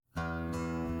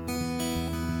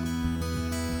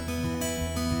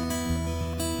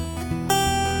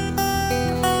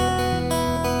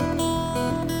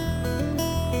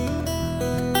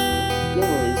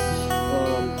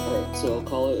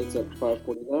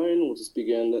5:49. We'll just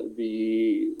begin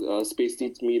the Space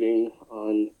Needs meeting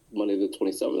on Monday the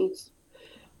 27th.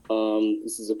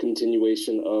 This is a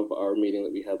continuation of our meeting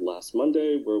that we had last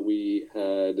Monday, where we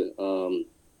had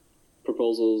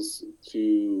proposals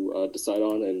to decide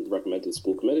on and recommend to the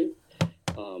school committee.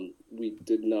 We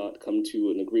did not come to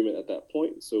an agreement at that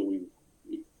point, so we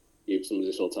gave some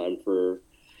additional time for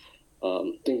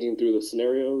thinking through the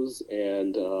scenarios,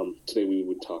 and today we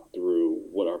would talk through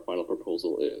what our final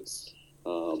proposal is.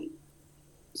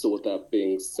 So with that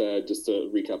being said, just to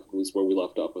recap at least where we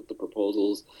left off with the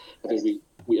proposals, I think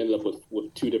we ended up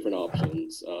with two different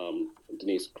options.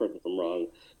 Denise, correct me if I'm wrong,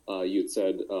 you had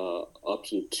said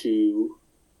option 2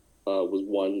 was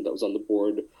one that was on the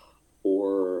board,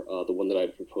 or the one that I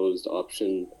proposed,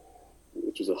 option,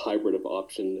 which was a hybrid of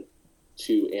option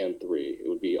 2 and 3. It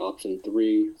would be option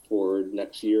 3 for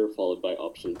next year, followed by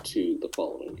option 2 the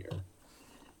following year.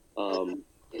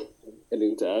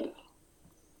 Anything to add?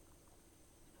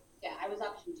 Yeah, I was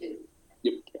option 2.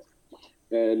 Yep.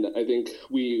 And I think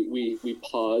we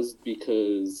paused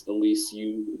because Elise,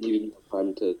 you needed more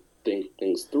time to think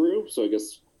things through. So I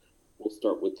guess we'll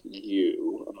start with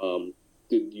you.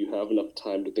 Did you have enough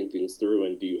time to think things through,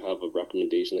 and do you have a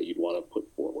recommendation that you'd want to put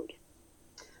forward?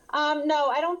 No,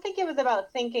 I don't think it was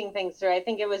about thinking things through. I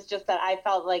think it was just that I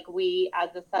felt like we,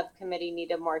 as a subcommittee,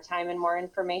 needed more time and more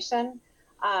information.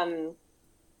 But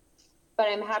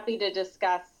I'm happy to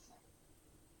discuss.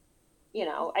 You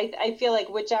know, I feel like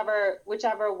whichever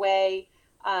way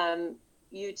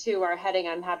you two are heading,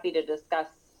 I'm happy to discuss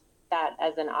that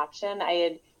as an option. I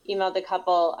had emailed a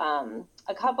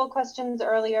couple questions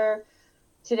earlier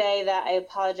today that I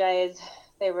apologize,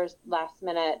 they were last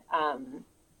minute,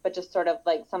 but just sort of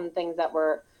like some things that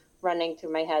were running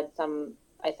through my head, some,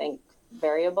 I think,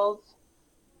 variables.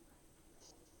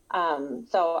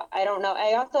 So I don't know.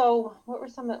 I also, what were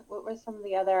some of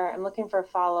the other, I'm looking for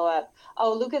follow up.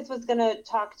 Oh, Lucas was going to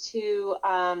talk to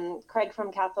Craig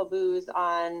from Castle Booze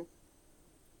on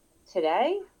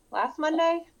last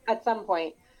Monday, at some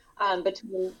point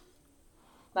between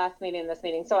last meeting and this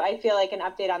meeting. So I feel like an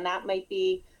update on that might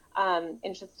be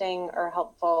interesting or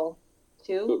helpful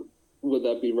too. Would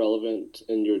that be relevant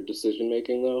in your decision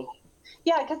making though?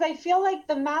 Yeah, because I feel like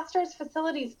the master's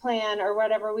facilities plan, or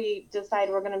whatever we decide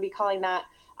we're going to be calling that,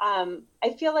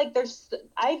 I feel like the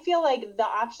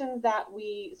options that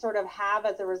we sort of have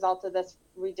as a result of this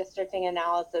redistricting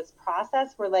analysis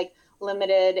process were like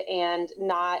limited and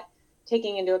not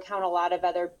taking into account a lot of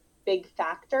other big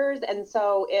factors. And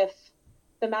so if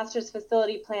the master's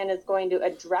facility plan is going to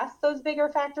address those bigger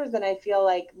factors, then I feel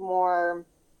like more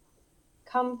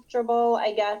comfortable,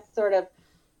 I guess, sort of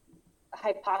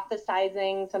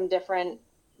hypothesizing some different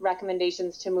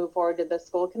recommendations to move forward to the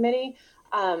school committee.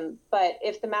 But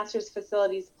if the master's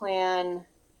facilities plan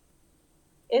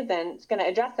isn't going to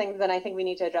address things, then I think we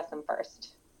need to address them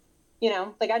first. You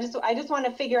know, like I just want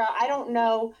to figure out, I don't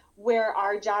know where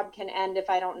our job can end if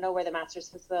I don't know where the master's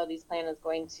facilities plan is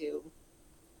going to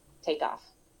take off.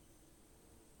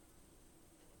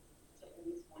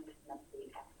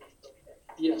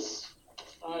 Yes,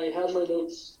 I had my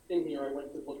notes in here. I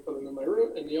went to look for them in my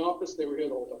room, in the office. They were here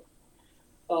the whole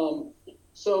time.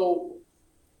 So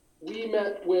we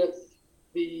met with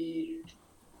the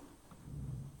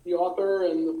author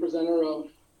and the presenter of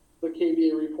the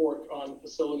KVA report on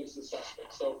facilities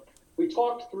assessment. So we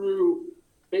talked through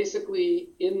basically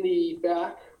in the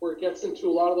back where it gets into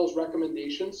a lot of those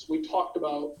recommendations. We talked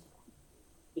about,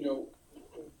 you know,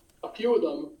 a few of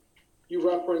them. You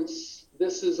reference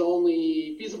this is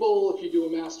only feasible if you do a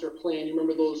master plan. You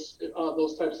remember those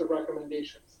types of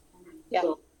recommendations. Yeah.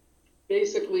 So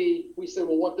basically we said,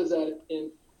 well, what does that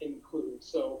include?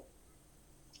 So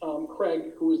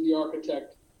Craig, who is the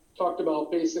architect, talked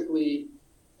about basically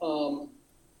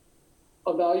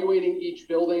evaluating each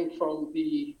building from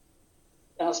the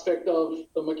aspect of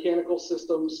the mechanical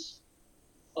systems,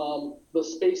 the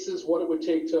spaces, what it would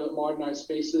take to modernize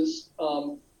spaces.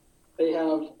 They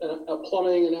have a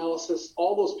plumbing analysis,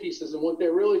 all those pieces. And what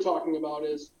they're really talking about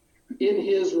is, in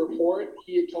his report,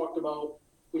 he had talked about,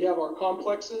 we have our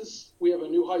complexes, we have a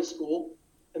new high school,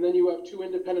 and then you have 2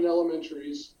 independent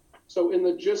elementaries. So in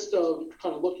the gist of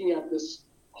kind of looking at this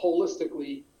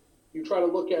holistically, you try to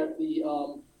look at the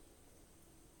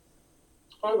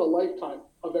kind of the lifetime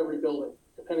of every building,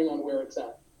 depending on where it's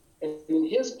at. And in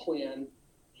his plan,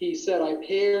 he said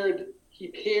he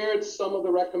paired some of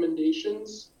the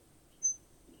recommendations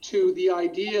to the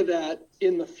idea that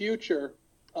in the future,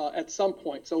 at some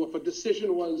point, so if a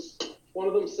decision was, one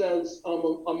of them says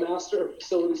a master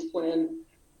facilities plan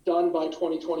done by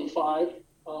 2025,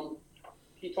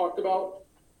 he talked about,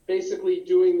 basically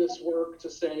doing this work to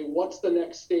say, what's the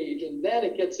next stage? And then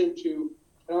it gets into,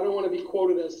 and I don't want to be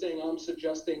quoted as saying I'm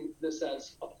suggesting this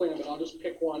as a plan, but I'll just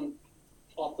pick one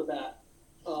off the bat.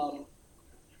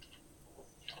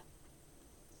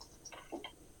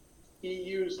 He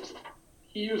used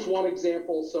one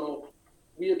example. So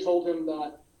we had told him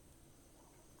that,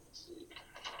 let's see,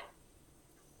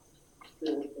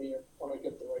 bear with me, I want to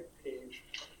get the right page.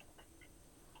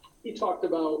 He talked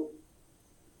about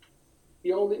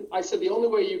I said the only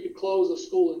way you could close a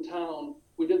school in town,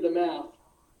 we did the math,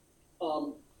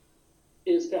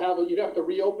 is to you'd have to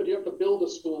reopen, you have to build a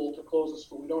school to close a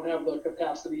school. We don't have the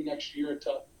capacity next year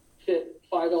to fit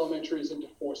 5 elementaries into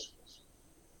 4 schools.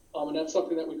 And that's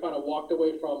something that we kind of walked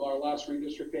away from our last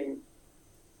redistricting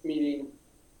meeting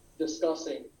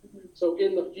discussing. Mm-hmm. So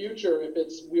in the future, if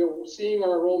we're seeing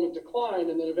our enrollment decline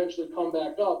and then eventually come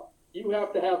back up, you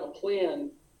have to have a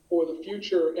plan for the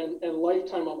future and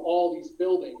lifetime of all these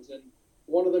buildings. And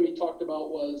one of them he talked about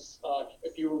was,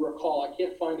 if you recall, I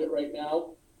can't find it right now,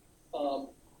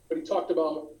 but he talked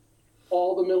about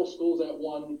all the middle schools at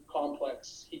one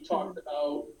complex. He talked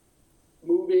about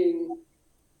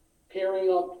pairing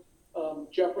up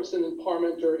Jefferson and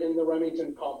Parmenter in the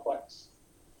Remington complex.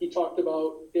 He talked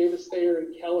about Davis Thayer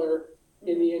and Keller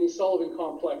in the Annie Sullivan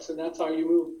complex, and that's how you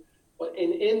move. But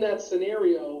in that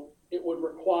scenario, it would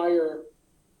require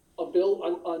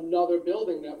another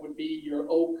building that would be your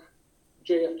Oak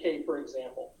JFK, for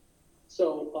example.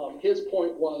 So his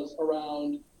point was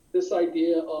around this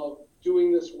idea of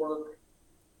doing this work,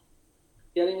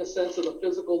 getting a sense of the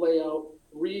physical layout,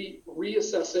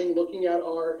 reassessing, looking at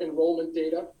our enrollment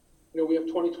data. We have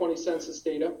 2020 census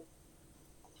data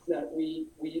that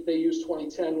they used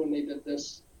 2010 when they did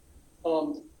this.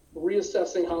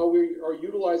 Reassessing how we are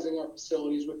utilizing our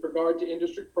facilities with regard to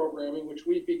in-district programming, which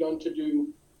we've begun to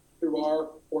do through our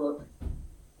work.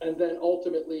 And then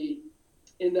ultimately,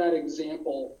 in that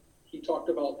example, he talked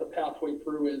about the pathway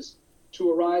through is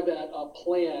to arrive at a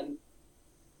plan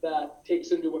that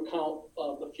takes into account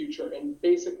the future. And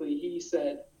basically, he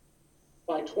said,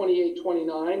 by 28,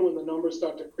 29, when the numbers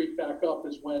start to creep back up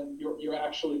is when you're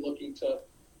actually looking to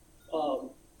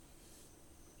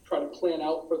try to plan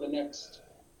out for the next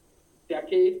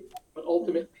decade, but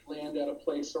ultimately land at a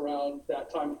place around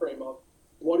that time frame of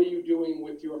what are you doing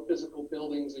with your physical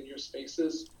buildings and your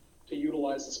spaces to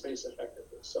utilize the space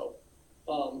effectively. So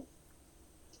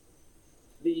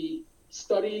the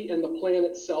study and the plan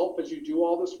itself, as you do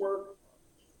all this work,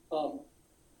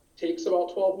 takes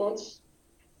about 12 months.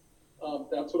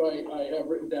 That's what I have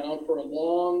written down for a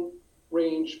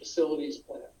long-range facilities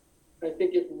plan. I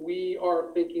think if we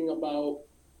are thinking about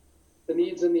the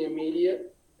needs in the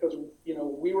immediate, because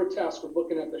we were tasked with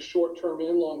looking at the short-term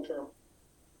and long-term,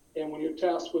 and when you're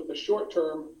tasked with the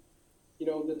short-term,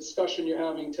 the discussion you're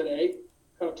having today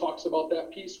kind of talks about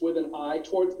that piece with an eye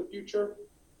towards the future.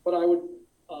 But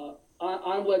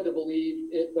I'm led to believe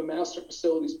the master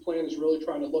facilities plan is really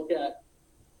trying to look at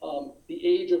the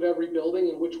age of every building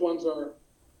and which ones are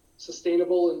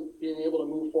sustainable and being able to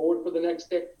move forward for the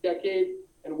next decade,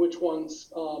 and which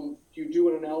ones do you do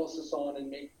an analysis on and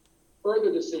make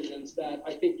further decisions that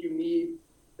I think you need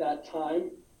that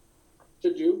time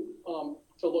to do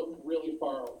to look really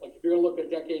far out. Like if you're going to look a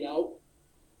decade out,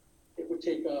 it would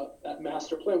take that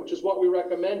master plan, which is what we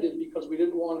recommended because we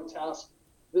didn't want to task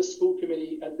this school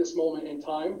committee at this moment in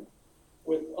time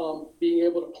with being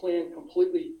able to plan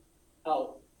completely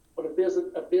out. But if there's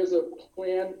a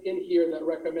plan in here that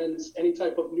recommends any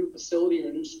type of new facility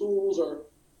or new schools or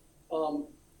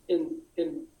in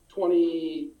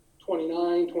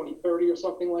 2029, 2030 or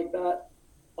something like that,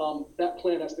 that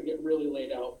plan has to get really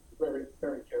laid out very,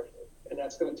 very carefully. And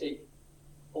that's going to take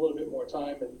a little bit more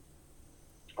time and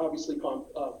obviously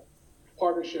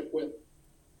partnership with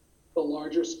the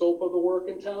larger scope of the work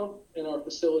in town and our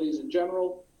facilities in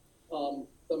general,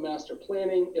 the master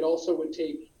planning. It also would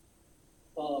take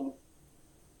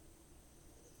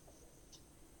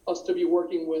us to be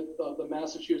working with the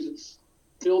Massachusetts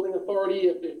Building Authority.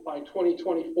 If by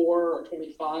 2024 or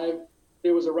 25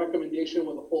 there was a recommendation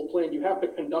with a full plan, you have to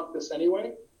conduct this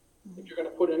anyway. If you're going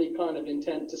to put any kind of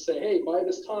intent to say, hey, by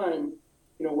this time,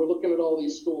 we're looking at all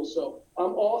these schools. So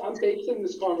I'm basing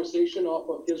this conversation off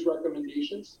of his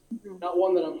recommendations, not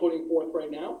one that I'm putting forth right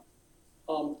now.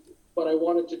 But I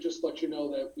wanted to just let you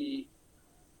know that we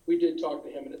did talk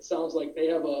to him, and it sounds like they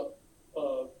have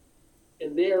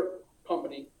in their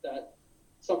company that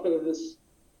something of this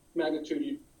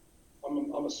magnitude,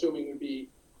 I'm assuming would be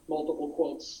multiple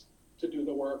quotes to do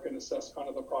the work and assess kind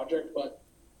of the project. But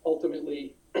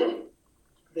ultimately,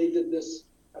 they did this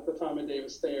at the time of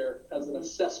Davis Thayer as an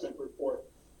assessment report.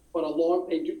 But the long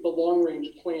range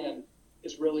plan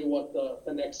is really what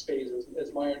the next phase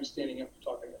is my understanding after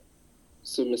talking to him.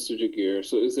 So, Mr. Jagir,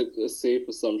 so is it a safe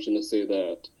assumption to say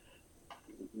that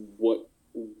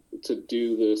to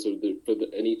do this or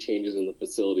any changes in the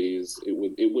facilities,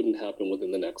 it wouldn't happen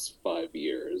within the next 5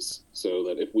 years? So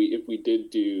that if we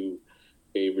did do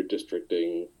a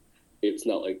redistricting, it's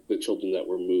not like the children that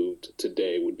were moved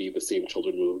today would be the same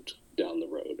children moved down the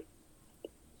road.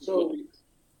 So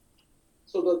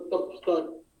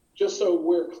the just so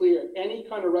we're clear, any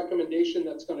kind of recommendation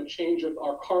that's going to change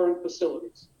our current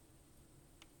facilities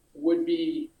would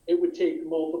take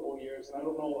multiple years. And I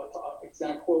don't know what the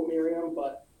exact quote, Miriam,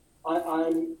 but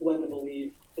I'm led to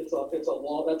believe that's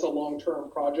a long-term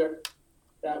project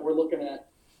that we're looking at.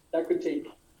 That could take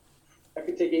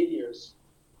 8 years.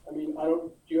 I mean,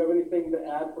 do you have anything to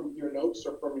add from your notes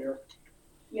or from your?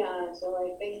 Yeah, so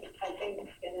I think, and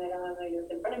I don't have my notes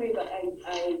in front of me, but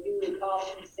I do recall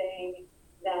him saying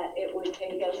that it would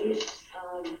take at least,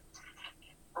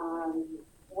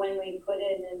 when we put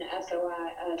in an SOI,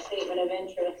 a statement of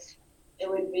interest, it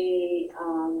would be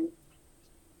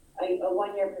a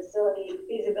one-year facility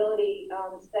feasibility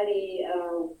study,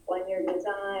 1-year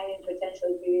design,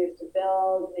 potentially 2 years to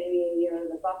build, maybe a year of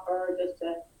the buffer, just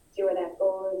to see where that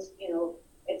goes. You know,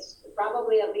 it's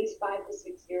probably at least 5 to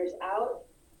 6 years out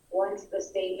once the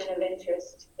statement of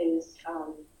interest is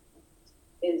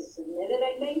submitted,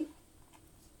 I think.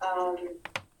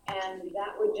 And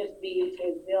that would just be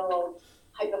to build,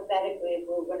 hypothetically, if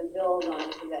we were going to build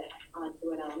onto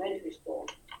an elementary school.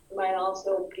 There might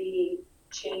also be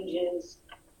changes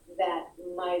that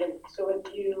might have, so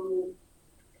if you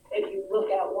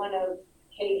look at one of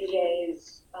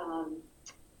KDA's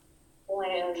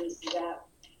plans that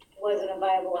wasn't a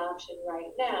viable option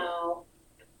right now,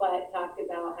 but talked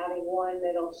about having one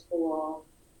middle school,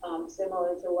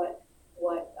 similar to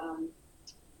what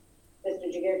Mr.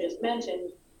 Jagir just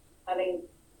mentioned, having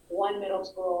one middle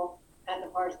school at the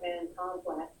Horseman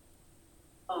complex,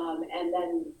 and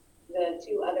then the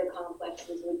 2 other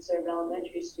complexes would serve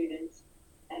elementary students,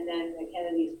 and then the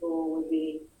Kennedy School would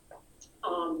be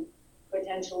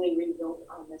potentially rebuilt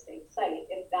on the same site.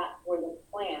 If that were the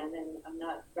plan, and I'm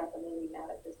not recommending that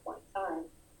at this point in time,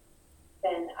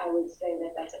 then I would say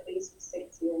that that's at least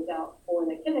 6 years out for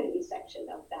the Kennedy section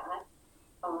of that,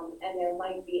 and there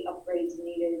might be upgrades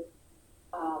needed,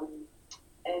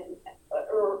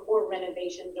 or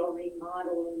renovations or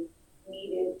remodeling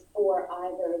needed for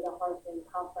either the Hartman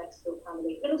complex to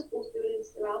accommodate middle school students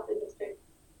throughout the district,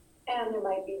 and there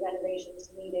might be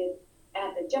renovations needed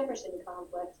at the Jefferson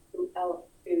complex to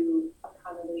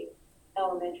accommodate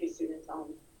elementary students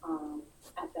on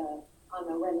the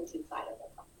Remington side of the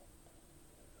complex.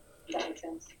 Does that make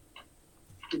sense?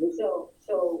 So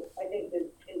I think that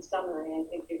in summary, I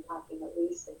think you're talking at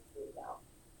least 6 years out.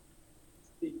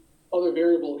 The other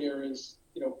variable here is,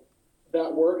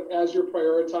 that work as you're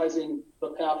prioritizing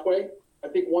the pathway. I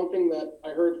think one thing that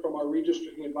I heard from our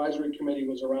redistricting advisory committee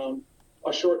was around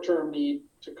a short-term need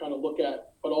to kind of look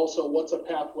at, but also what's a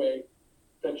pathway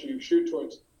that you shoot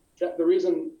towards. The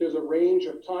reason there's a range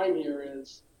of time here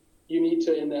is you need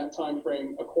to, in that time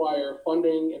frame, acquire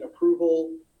funding and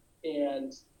approval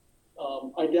and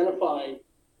identify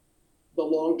the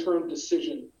long-term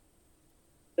decision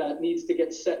that needs to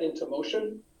get set into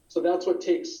motion. So that's what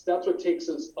takes us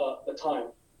the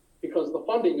time, because the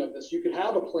funding of this, you could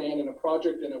have a plan and a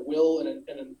project and a will and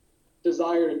a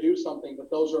desire to do something, but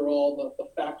those are all the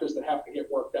factors that have to get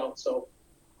worked out. So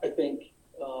I think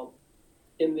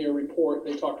in their report,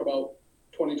 they talk about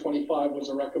 2025 was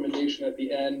a recommendation at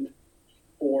the end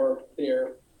for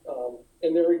their,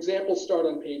 and their examples start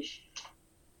on page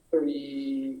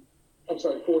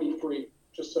 43,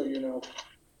 just so you know.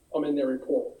 I'm in their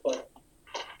report, but.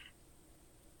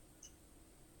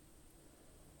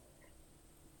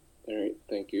 All right,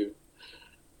 thank you.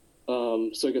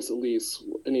 So I guess Elise,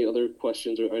 any other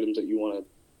questions or items that you want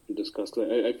to discuss?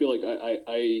 Because I feel like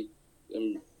I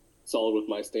am solid with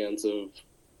my stance of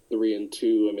 3 and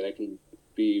 2. I mean, I can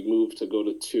be moved to go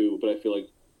to 2, but I feel like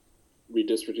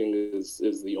redistricting is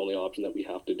the only option that we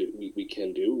have to do. We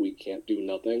can do. We can't do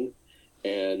nothing.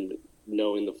 And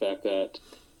knowing the fact that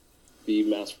the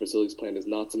master facilities plan is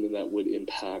not something that would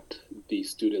impact the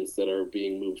students that are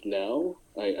being moved now,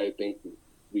 I think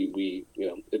we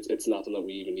it's not something that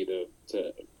we even need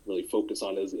to really focus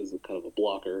on as a kind of a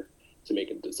blocker to make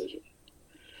a decision.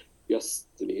 Yes,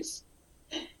 Denise.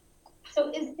 So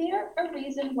is there a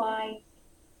reason why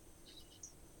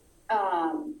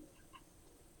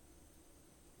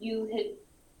you had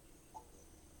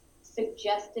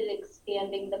suggested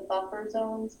expanding the buffer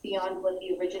zones beyond what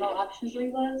the original option 3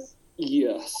 was?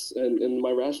 Yes, and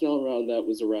my rationale around that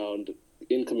was around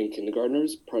incoming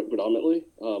kindergartners predominantly.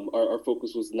 Our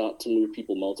focus was not to move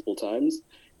people multiple times.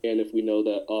 And if we know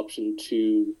that option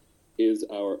 2 is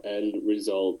our end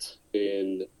result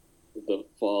in the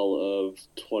fall of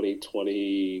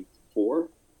 2024,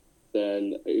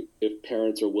 then if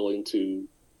parents are willing to,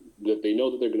 that they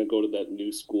know that they're going to go to that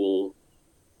new school,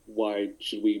 why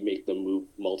should we make them move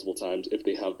multiple times if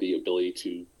they have the ability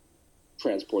to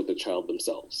transport the child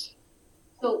themselves?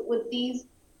 So would these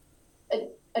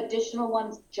additional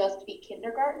ones just be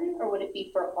kindergarten, or would it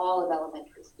be for all of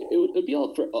elementary school? It'd be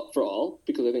all for all,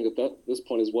 because I think at this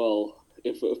point as well,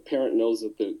 if a parent knows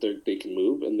that they can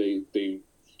move and they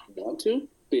want to,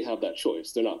 they have that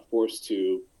choice. They're not forced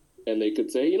to, and they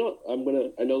could say, you know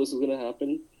what, I know this is gonna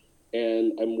happen,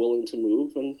 and I'm willing to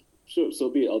move, and sure, so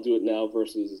be it. I'll do it now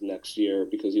versus next year,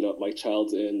 because my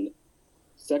child's in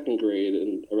 2nd grade,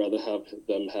 and I'd rather have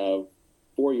them have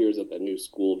 4 years at that new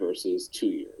school versus 2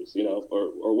 years,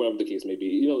 or whatever the case may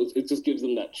be. It just gives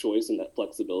them that choice and that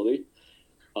flexibility,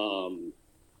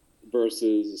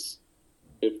 versus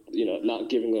if not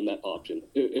giving them that option.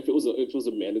 If it was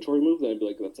a mandatory move, then I'd be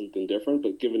like, that's something different.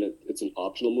 But given it's an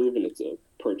optional move and it's a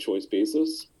per choice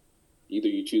basis, either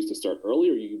you choose to start early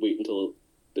or you wait until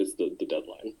it's the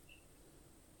deadline.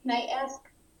 Can I ask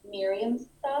Miriam's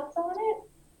thoughts on it?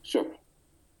 Sure.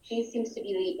 She seems to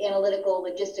be the analytical,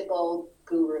 logistical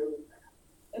guru.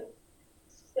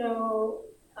 So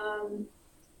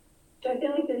I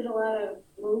feel like there's a lot of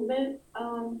movement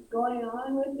going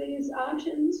on with these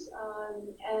options,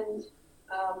 and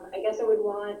I guess I would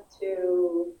want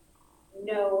to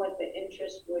know what the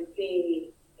interest would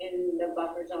be in the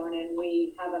buffer zone, and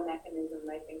we have a mechanism,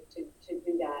 I think, to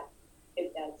do that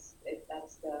if that's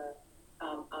the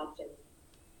option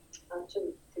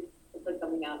to put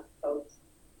something out to folks.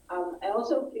 I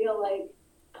also feel like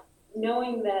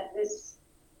knowing that there's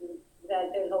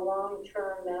a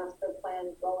long-term master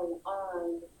plan going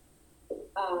on,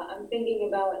 I'm thinking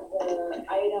about the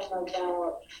item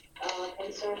about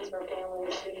concerns for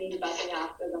families who need busing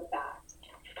after the fact.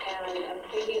 And I'm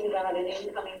thinking about an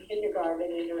incoming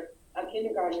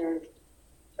kindergartner,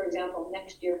 for example,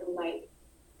 next year, who might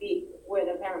be, where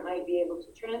the parent might be able to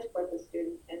transport the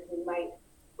student and who might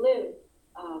live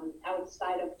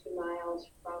outside of 2 miles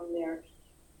from their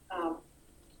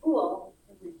school,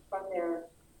 from their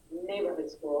neighborhood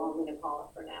school, I'm going to call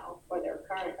it for now, or their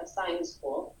current assigned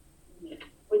school,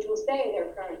 which will stay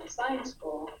their current assigned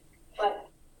school. But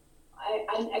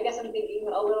I guess I'm thinking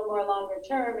a little more longer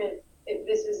term. If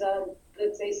this is a,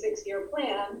 let's say, 6-year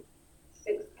plan,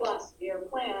 6+ year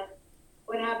plan,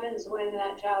 what happens when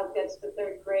that child gets to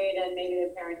 3rd grade and maybe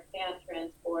the parent can't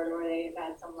transport, or they've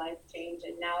had some life change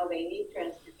and now they need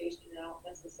transportation and don't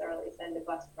necessarily send a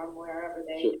bus from wherever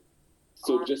they Sure.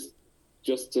 So are.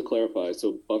 just to clarify,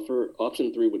 so buffer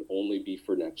option 3 would only be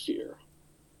for next year,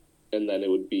 and then it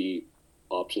would be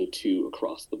option 2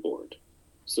 across the board.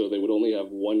 So they would only have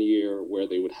 1 year where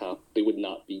they would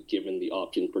not be given the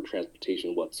option for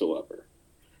transportation whatsoever.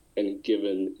 And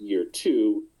given year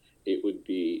 2, it would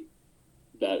be,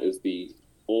 that is the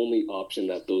only option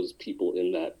that those people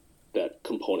in that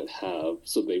component have,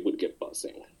 so they would get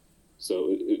busing.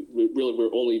 So really,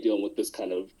 we're only dealing with this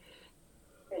kind of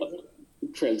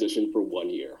transition for 1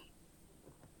 year.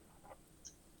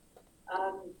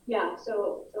 Yeah,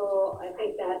 so I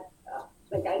think that,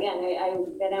 like,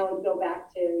 again, I would go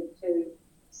back to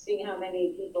seeing how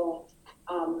many people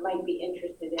might be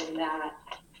interested in that.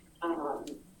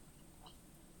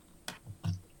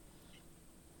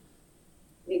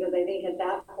 Because I think at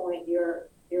that point you're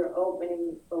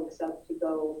opening folks up to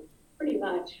go pretty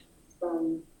much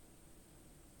from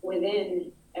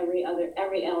within every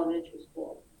elementary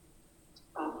school.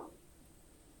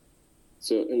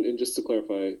 So, and just to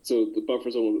clarify, so the buffer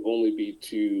zone would only be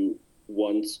to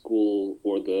one school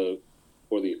or the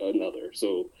another.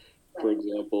 So, right. For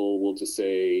example, we'll just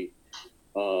say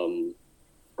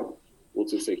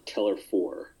Keller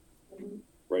 4. Mm-hmm.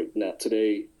 Right now,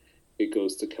 today it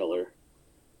goes to Keller.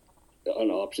 On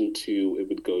option 2, it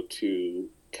would go to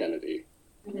Kennedy.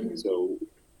 Mm-hmm. So,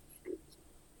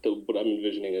 what I'm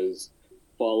envisioning is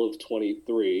fall of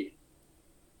 23,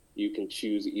 you can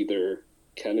choose either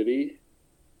Kennedy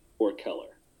or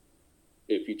Keller.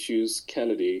 If you choose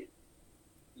Kennedy,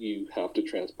 you have to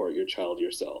transport your child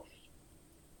yourself.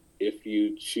 If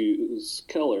you choose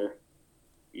Keller,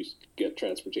 you get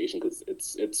transportation because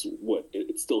it's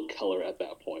still Keller at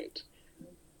that point.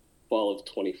 Fall of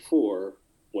 24,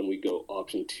 when we go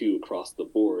option 2 across the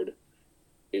board,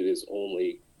 it is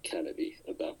only Kennedy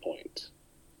at that point.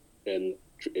 And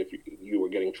if you were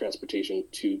getting transportation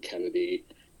to Kennedy,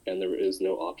 and there is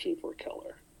no option for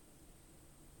Keller.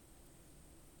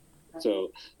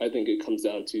 So I think it comes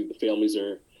down to the families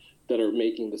that are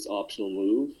making this optional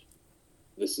move.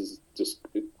 This is just,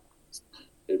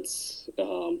 it's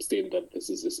stated that this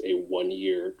is just a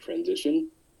 1-year transition,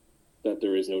 that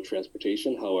there is no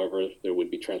transportation. However, there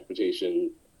would be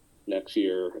transportation next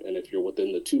year, and if you're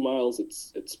within the 2 miles,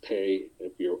 it's pay.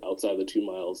 If you're outside the 2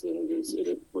 miles, then it is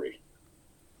free.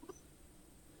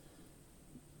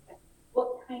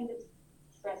 What kind of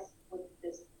stress would the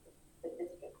district like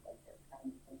this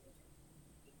kind of thing?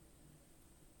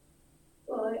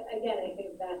 Well, again, I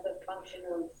think that's a function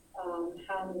of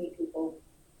how many people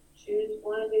choose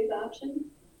one of these options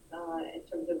in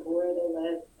terms of where they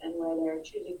live and where they're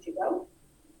choosing to go,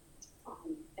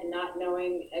 and not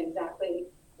knowing exactly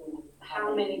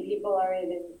how many people are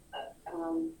even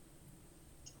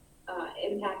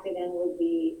impacted and would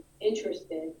be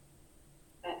interested.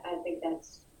 I think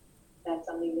that's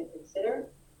something to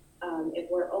consider. If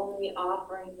we're only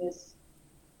offering this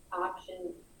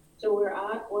option, so we're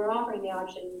offering the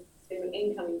option to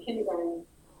incoming kindergarten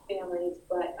families,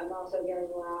 but I'm also hearing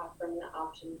we're offering the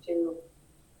option to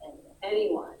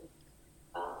anyone.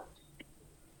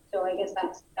 So I guess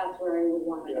that's where I would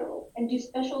want to go. And do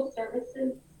special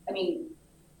services, I mean,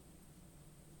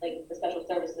 like the special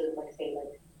services, like say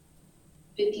like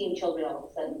 15 children all of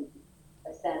a sudden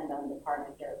ascend on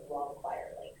department or law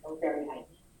require, like, or very high,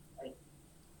 like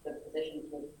the positions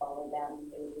would follow them,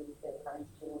 they would move their current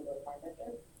student or department.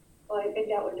 Well, I think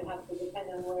that would have to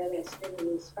depend on where their student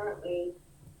is currently.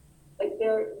 Like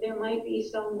there might be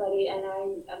somebody, and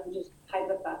I'm just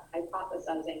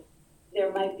hypothesizing,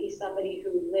 there might be somebody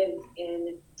who lives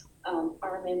in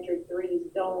Parliamentary 3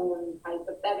 zone,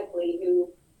 hypothetically, who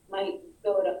might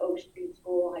go to Oak Street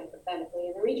School, hypothetically,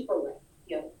 in the REACH program.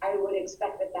 You know, I would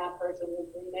expect that person would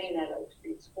remain at Oak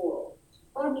Street School.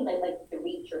 I don't mean like the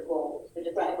REACH or goals, but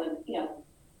just right. Someone, you know.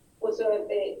 Well, so if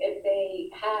they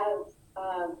have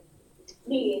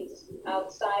needs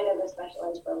outside of a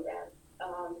specialized program,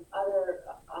 other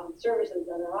services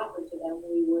that are offered to them,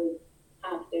 we would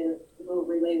have to move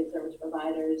related service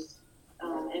providers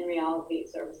and reallocate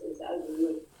services as we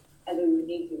would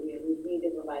need to. We would need to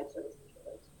provide services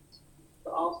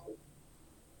for all students.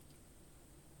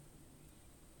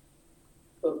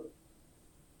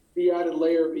 The added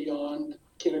layer beyond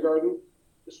kindergarten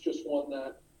is just one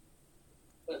that,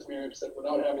 as Miriam said,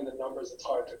 without having the numbers, it's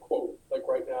hard to quote, like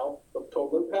right now, the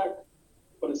total impact,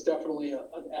 but it's definitely an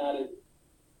added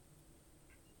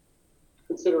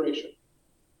consideration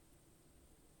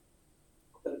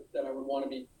that I would want to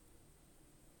be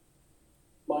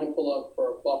mindful of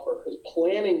for a buffer, because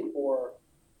planning for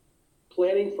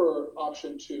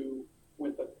option 2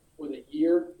 with a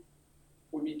year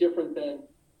would be different than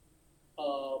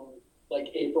like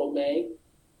April, May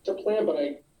to plan, but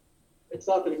it's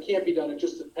not that it can't be done, it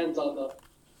just depends on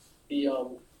the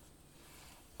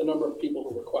number of people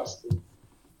who request it,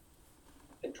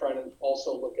 and trying to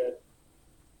also look at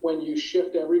when you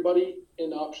shift everybody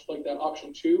in option, like that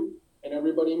option 2 and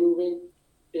everybody moving,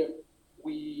 if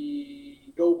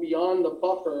we go beyond the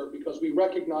buffer, because we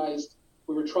recognized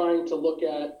we were trying to look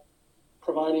at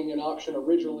providing an option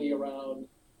originally around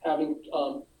having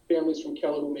families from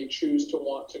Keller who may choose to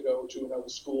want to go to another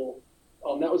school.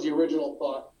 That was the original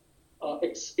thought.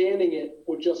 Expanding it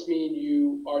would just mean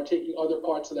you are taking other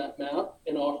parts of that map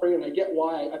and offering, and I get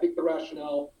why. I think the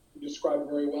rationale you described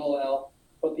very well, Al,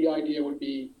 but the idea would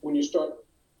be when you start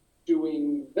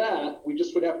doing that, we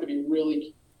just would have to be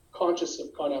really conscious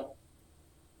of kind of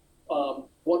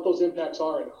what those impacts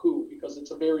are and who, because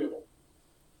it's a variable,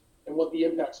 and what the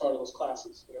impacts are to those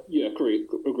classes. You know? Yeah,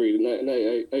 agreed.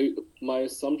 And I my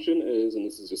assumption is, and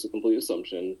this is just a complete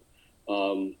assumption,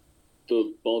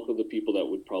 the bulk of the people that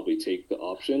would probably take the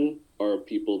option are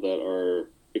people that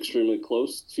are extremely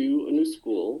close to a new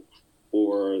school,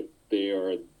 or they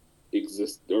are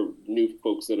new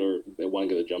folks that want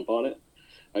to get a jump on it.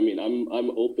 I mean, I'm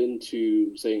open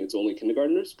to saying it's only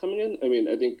kindergartners coming in. I mean,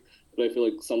 I think, but I feel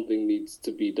like something needs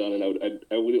to be done, and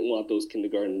I wouldn't want those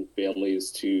kindergarten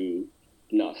families to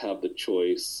not have the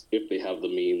choice, if they have the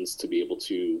means, to be able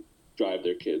to drive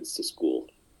their kids to school.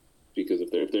 Because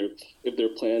if their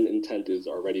plan intent is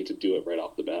already to do it right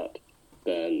off the bat,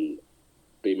 then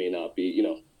they may not be,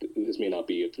 this may not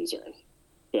be a concern.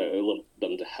 But I want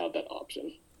them to have that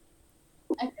option.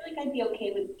 I feel like I'd be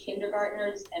okay with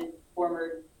kindergartners and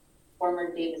former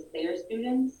Davis Thayer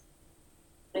students.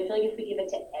 But I feel like if we give it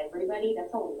to everybody,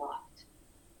 that's a lot.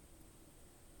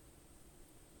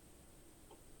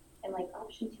 And like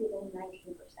option 2 is only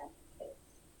 19%.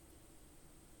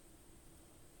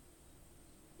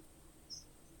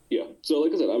 Yeah. So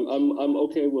like I said, I'm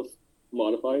okay with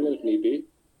modifying it if need be.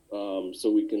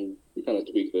 So we can kind of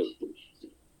tweak this.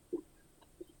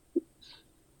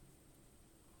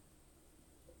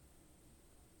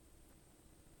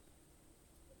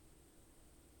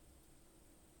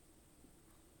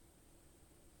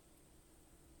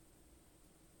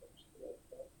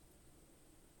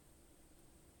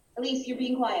 Elise, you're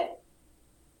being quiet.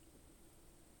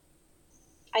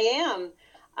 I am.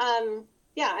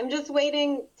 Yeah, I'm just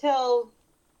waiting till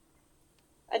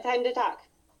a time to talk.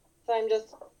 So I'm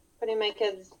just putting my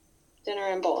kids' dinner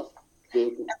in bowls.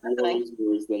 The floor is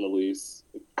yours then, Elise.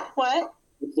 What?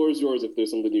 The floor is yours if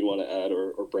there's something you want to add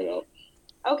or bring up.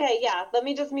 Okay, yeah. Let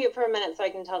me just mute for a minute so I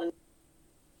can tell them.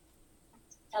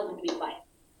 Tell them to be quiet.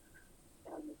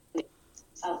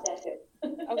 That's it.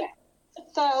 Okay.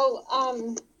 So,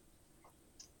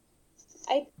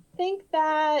 I think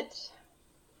that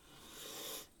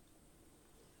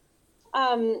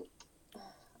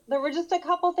there were just a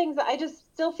couple things that I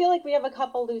just still feel like we have a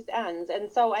couple loose ends.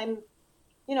 And so I'm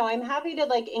happy to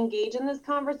like engage in this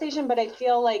conversation, but I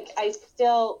feel like I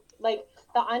still like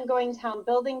the ongoing town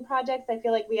building projects. I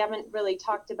feel like we haven't really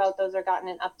talked about those or gotten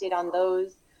an update on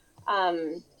those.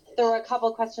 There were a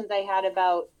couple questions I had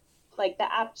about like the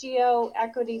AppGeo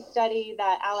equity study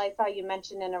that Al, I saw you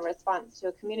mentioned in a response to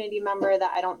a community member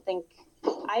that I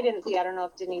didn't see. I don't know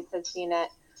if Denise has seen it,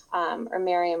 or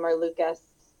Miriam or Lucas.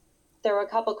 There were a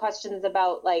couple questions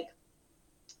about like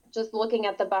just looking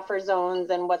at the buffer zones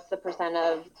and what's the percent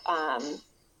of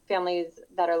families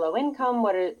that are low income,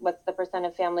 what's the percent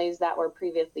of families that were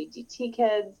previously DT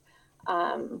kids,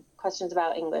 questions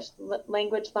about English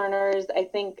language learners. I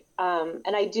think,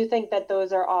 and I do think that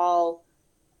those are all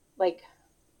like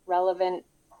relevant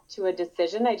to a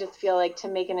decision. I just feel like to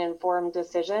make an informed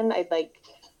decision, I'd like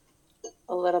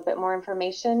a little bit more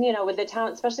information, with the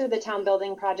town, especially with the town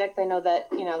building projects. I know that,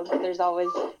 there's always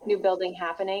new building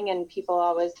happening and people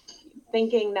always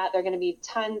thinking that they're going to be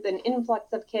tons and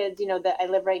influx of kids, that I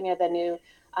live right near the new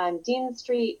Dean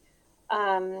Street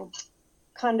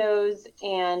condos.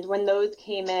 And when those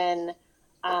came in,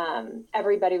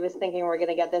 everybody was thinking we're going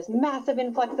to get this massive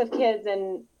influx of kids,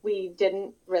 and we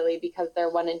didn't really, because they're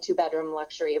 1 and 2 bedroom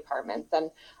luxury apartments.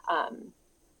 And,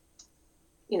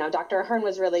 Dr. Ahern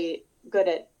was really good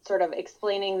at sort of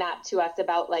explaining that to us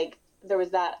about like, there was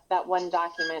that one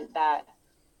document that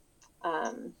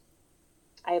I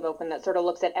have open that sort of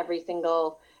looks at every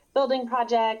single building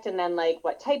project and then like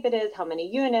what type it is, how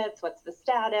many units, what's the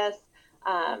status,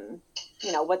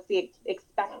 what's the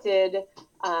expected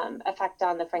effect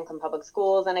on the Franklin Public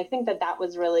Schools. And I think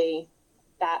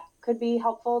that could be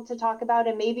helpful to talk about.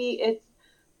 And maybe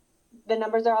the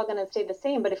numbers are all going to stay the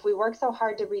same, but if we work so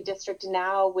hard to redistrict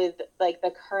now with like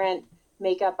the current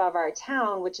makeup of our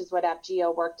town, which is what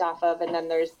AppGeo worked off of, and then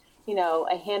there's,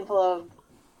 a handful of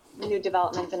new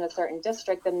developments in a certain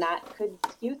district, then that could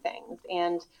skew things.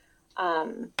 And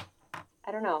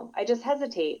I don't know, I just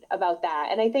hesitate about that.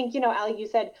 And I think, Ali, you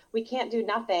said we can't do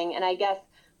nothing. And I guess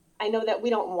I know that we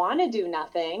don't want to do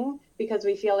nothing because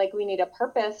we feel like we need a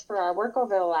purpose for our work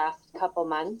over the last couple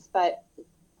months, but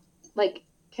like,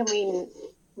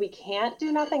 we can't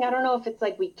do nothing. I don't know if it's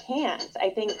like we can't. I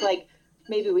think like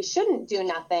maybe we shouldn't do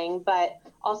nothing, but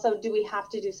also do we have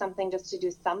to do something just to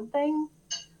do something?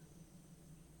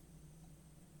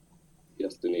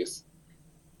 Yes, Denise.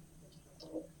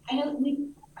 I know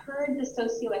we've heard the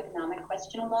socioeconomic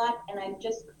question a lot, and I'm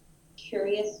just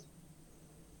curious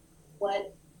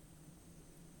what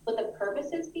the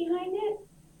purpose is behind it.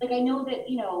 Like I know that,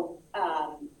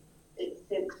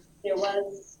 there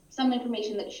was some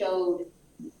information that showed,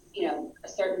 a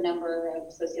certain number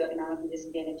of socioeconomically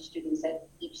disadvantaged students at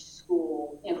each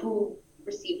school, who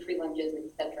received free lunches,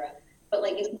 etc. But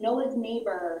like if Noah's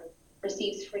neighbor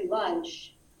receives free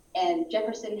lunch and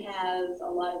Jefferson has a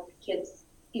lot of kids,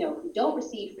 who don't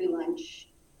receive free lunch,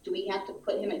 do we have to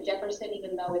put him at Jefferson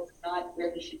even though it's not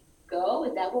where he should go?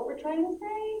 Is that what we're trying to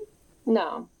say?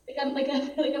 No. I'm like,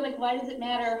 why does it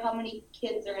matter how many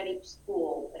kids are at each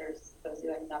school that are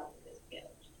socioeconomically disadvantaged?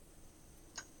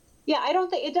 Yeah, I don't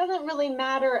think it doesn't really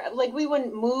matter. Like we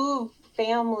wouldn't move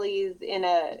families in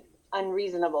a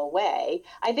unreasonable way.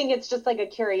 I think it's just like a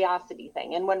curiosity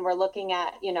thing. And when we're looking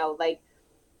at, like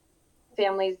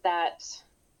families that,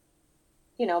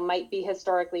 might be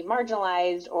historically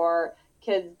marginalized or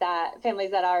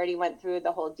families that already went through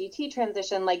the whole DT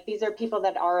transition, like these are people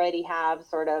that already have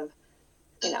sort of,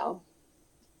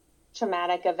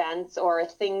 traumatic events or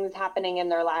things happening in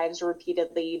their lives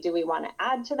repeatedly. Do we want to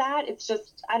add to that? It's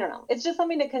just, I don't know. It's just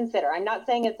something to consider. I'm not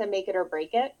saying it's a make it or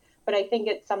break it, but I think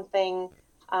it's something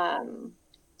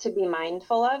to be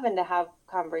mindful of and to have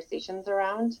conversations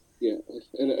around. Yeah,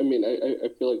 and I mean, I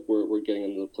feel like we're getting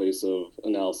into the place of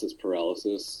analysis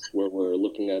paralysis, where we're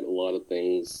looking at a lot of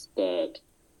things that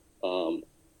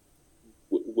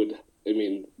would, I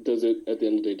mean, does it, at the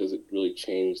end of the day, does it really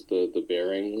change the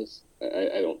bearings?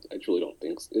 I truly don't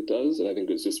think it does, and I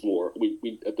think it's just more,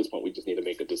 we at this point, we just need to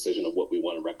make a decision of what we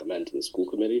want to recommend to the school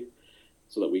committee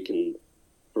so that we can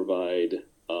provide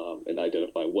and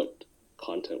identify what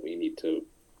content we need to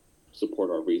support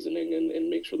our reasoning and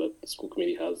make sure that the school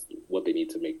committee has what they need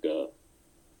to make a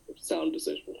sound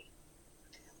decision.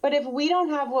 But if we don't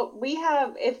have what we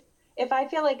have, if I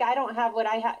feel like I don't have what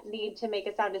I need to make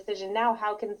a sound decision now,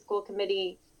 how can school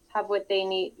committee have what they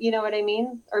need? You know what I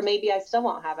mean? Or maybe I still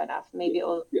won't have enough. Maybe it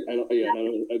will. Yeah,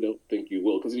 I don't think you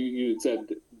will, because you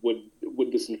said,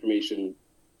 would this information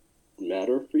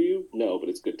matter for you? No, but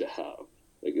it's good to have.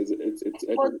 Like, it's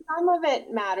well, some of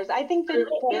it matters. I think that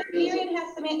Marion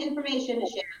has some information to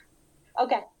share.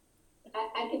 Okay.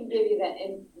 I can give you that.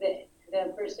 In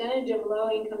the percentage of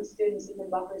low-income students in the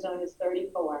buffer zone is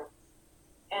 34,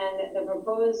 and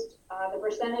the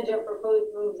percentage of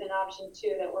proposed moves in option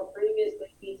 2 that were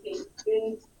previously PTA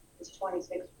students is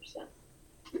 26%.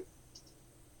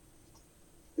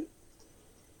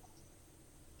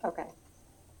 Okay.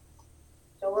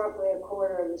 So roughly a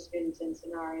quarter of the students in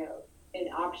scenario in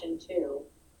option 2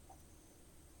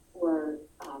 were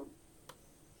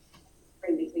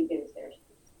previously Davis there.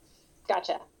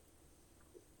 Gotcha.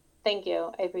 Thank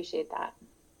you. I appreciate that.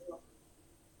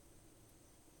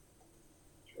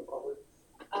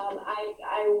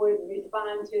 I would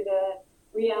respond to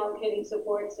the reallocating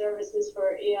support services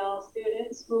for EL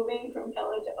students moving from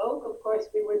Keller to Oak. Of course,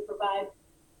 we would provide,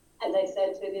 as I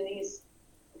said to Denise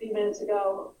a few minutes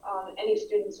ago, any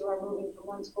students who are moving from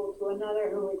one school to another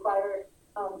who require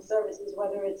services,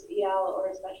 whether it's EL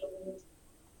or special needs,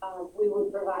 we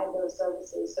would provide those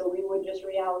services. So we would just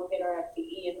reallocate our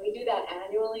FTE, and we do that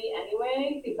annually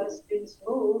anyway, because students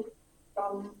move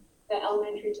from the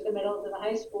elementary to the middle to the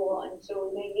high school, and so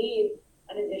we may need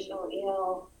an additional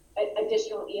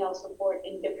EL support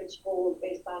in different schools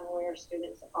based on where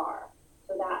students are.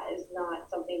 So that is not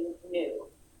something new.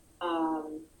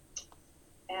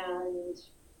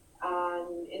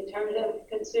 In terms of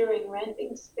considering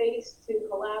renting space to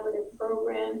collaborative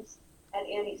programs at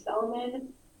Annie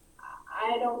Sullivan,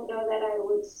 I don't know that I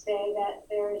would say that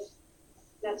there's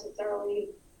necessarily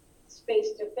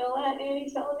space to fill at Annie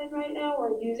Sullivan right now.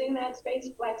 We're using that space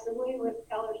flexibly with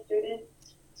Keller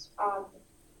students,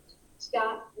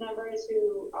 staff members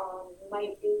who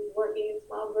might be working in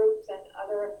small groups, and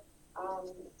other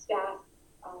staff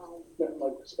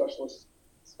like specialists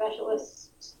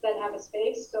that have a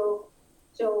space. So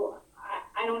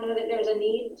I don't know that there's a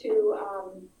need to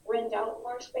rent out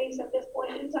more space at this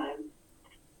point in time.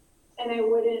 And I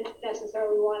wouldn't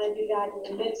necessarily want to do that in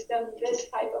the midst of this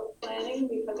type of planning,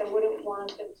 because I wouldn't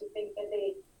want them to think that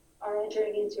they are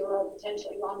entering into a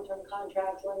potentially long-term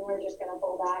contract when we're just going to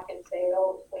pull back and say,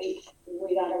 oh, wait,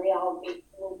 we got to reallocate,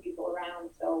 move people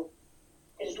around. So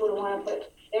I just wouldn't want to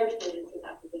put their students in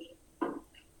that position.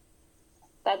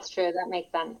 That's true. That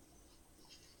makes sense.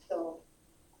 So,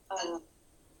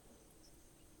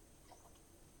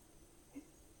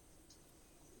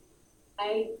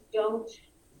 I don't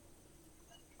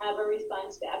have a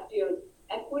response to FGO's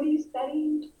equity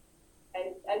study.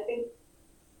 I think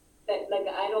that, like,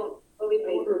 I don't believe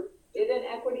they did an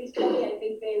equity study. I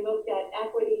think they looked at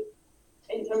equity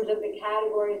in terms of the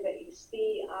categories that you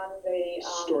see on the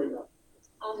story map.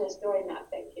 On the story map,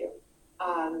 thank you.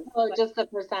 Just the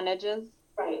percentages?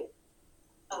 Right.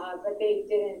 But they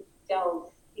didn't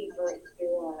delve deeper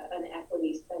into an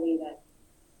equity study that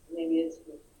maybe it's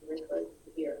referred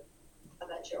to here. I'm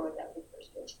not sure what that refers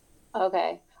to.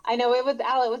 Okay. I know it was,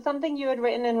 Al, it was something you had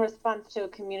written in response to a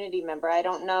community member. I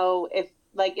don't know if,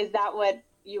 like, is that what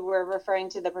you were referring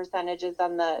to, the percentages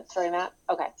on the story map?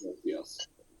 Okay. Yes.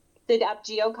 Did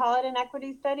UpGeo call it an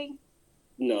equity study?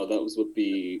 No, that was what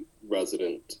the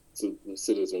resident, so the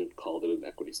citizen called it an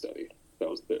equity study. That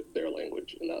was their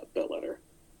language in that letter.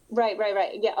 Right.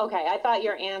 Yeah, okay. I thought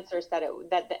your answer said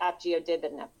that the UpGeo did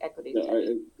the equity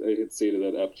study. I had stated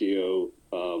that UpGeo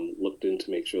looked in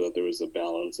to make sure that there was a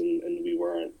balance, and we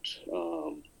weren't,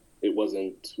 we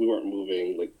weren't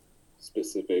moving like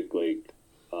specific like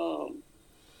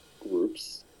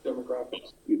groups.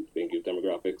 Demographics. Thank you,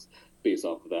 demographics based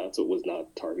off of that. So it was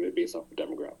not targeted based off of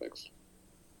demographics.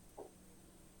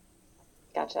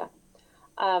 Gotcha.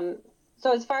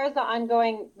 So as far as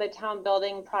the town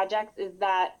building projects, is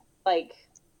that like,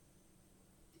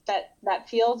 that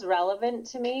feels relevant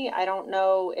to me? I don't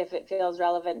know if it feels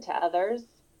relevant to others.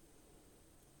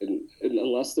 And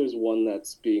unless there's one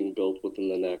that's being built within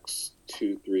the next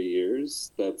 2-3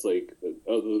 years, that's like,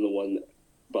 other than the one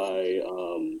by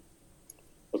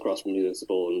across from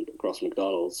Municipal and across from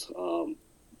McDonald's,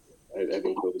 I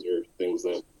think those are things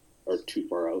that are too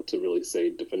far out to really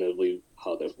say definitively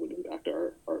how that would impact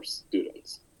our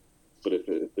students. But if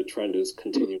the trend is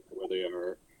continuing where they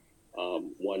are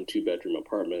 1-2 bedroom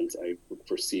apartments, I would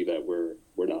foresee that we're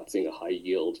not seeing a high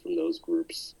yield from those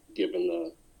groups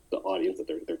given the audience that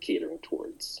they're catering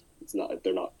towards.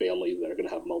 They're not families that are going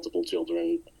to have multiple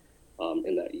children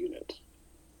in that unit.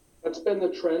 That's been the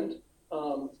trend.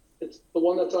 It's the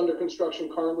one that's under construction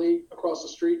currently across the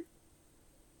street.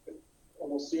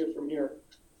 Almost see it from here.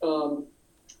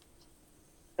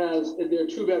 They're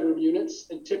 2-bedroom units,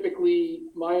 and typically,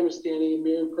 my understanding, and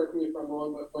Miriam, correct me if I'm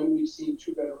wrong, but when we've seen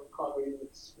 2-bedroom condo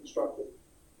units constructed,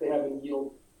 they haven't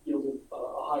yielded a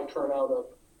high turnout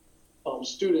of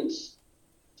students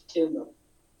in them.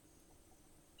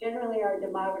 Generally, our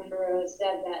demographer has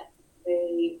said that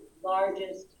the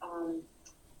largest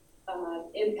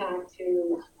impact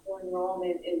to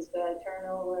enrollment is the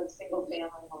turnover of single-family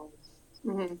homes.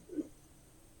 Mm-hmm.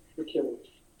 You're kidding.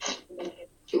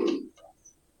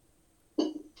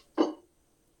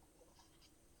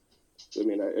 I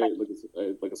mean,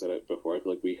 like I said before, I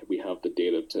feel like we have the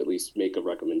data to at least make a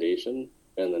recommendation,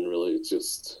 and then really it's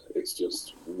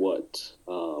just what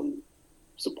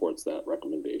supports that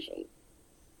recommendation.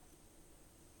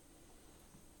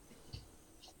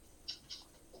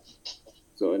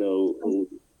 So I know,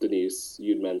 Denise,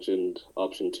 you'd mentioned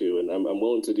option 2, and I'm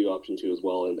willing to do option 2 as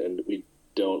well, and we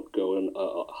don't go in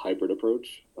a hybrid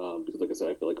approach because, like I said,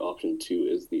 I feel like option 2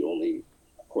 is the only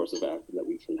course of action that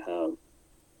we can have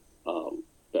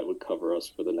that would cover us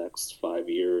for the next 5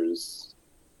 years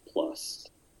plus.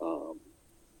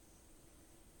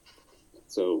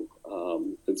 So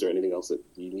is there anything else that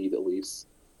you need, Elise?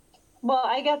 Well,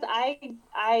 I guess I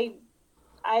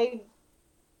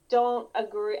don't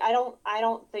agree. I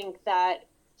don't think that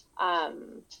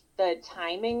the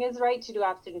timing is right to do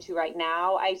option 2 right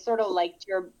now. I sort of liked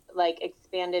your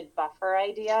expanded buffer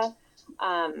idea.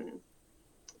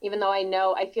 Even though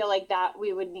I feel like that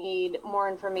we would need more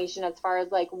information as far as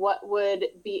what would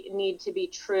need to be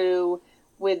true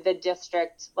with the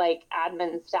district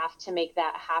admin staff to make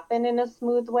that happen in a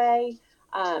smooth way.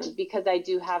 Because I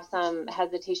do have some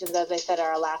hesitations, as I said at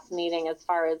our last meeting, as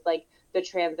far as the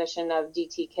transition of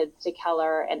DT kids to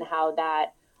Keller and how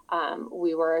that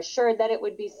we were assured that it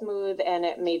would be smooth and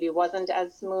it maybe wasn't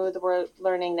as smooth. We're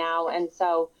learning now. And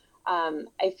so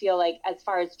I feel like as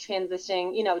far as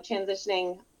transitioning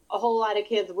a whole lot of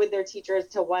kids with their teachers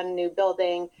to one new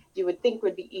building, you would think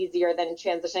would be easier than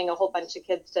transitioning a whole bunch of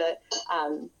kids to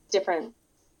different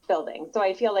buildings. So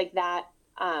I feel like that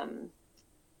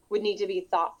would need to be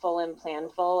thoughtful and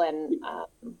planful and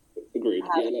agreed.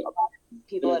 Have a lot of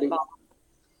people involved.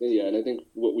 Yeah, and I think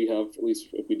what we have, at least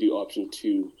if we do option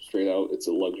 2 straight out, it's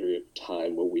a luxury of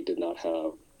time where we did not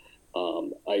have.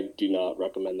 I do not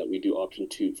recommend that we do option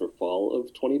 2 for fall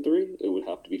of 23. It would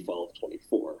have to be fall of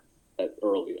 24 at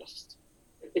earliest.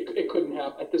 It couldn't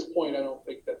happen at this point. I don't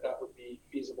think that would be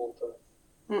feasible to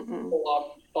pull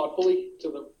off thoughtfully to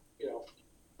the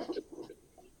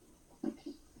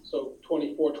so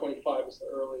 24, 25 is the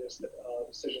earliest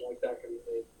decision like that can be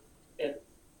made. And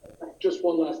just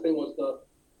one last thing was the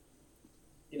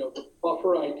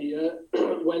buffer idea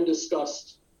when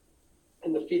discussed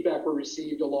and the feedback we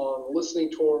received along the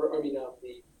listening tour,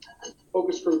 the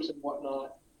focus groups and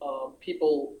whatnot,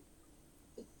 people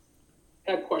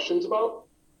had questions about.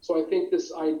 So I think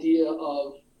this idea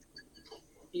of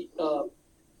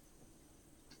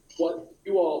what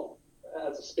you all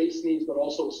as a space needs, but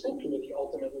also the school committee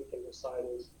ultimately can decide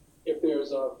is if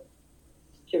there's a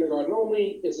kindergarten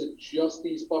only, is it just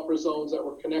these buffer zones that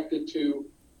were connected to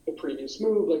the previous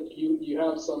move? You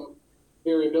have some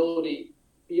variability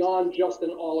beyond just an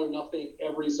all or nothing.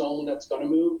 Every zone that's going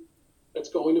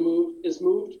to move is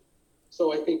moved.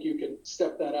 So I think you can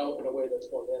step that out in a way that's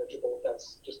more manageable if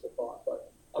that's just a thought.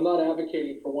 But I'm not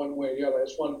advocating for one way or the other. I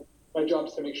just want my job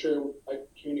is to make sure I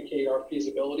communicate our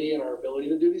feasibility and our ability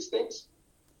to do these things.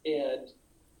 And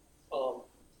of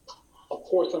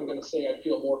course, I'm going to say I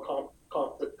feel more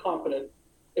confident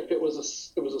if it was a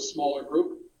smaller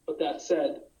group. But that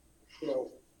said, I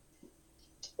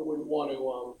wouldn't want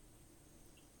to.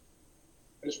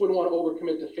 I just wouldn't want to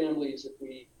overcommit to families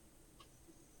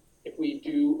if we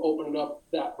do open it up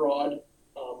that broad.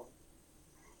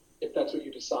 If that's what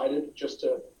you decided, just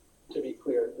to be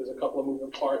clear, there's a couple of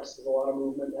moving parts. There's a lot of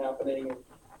movement happening, and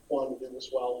want to do as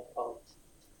well.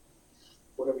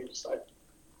 Whatever you decide.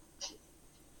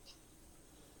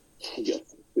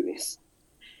 Yes, Denise.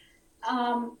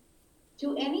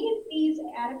 Do any of these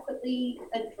adequately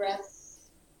address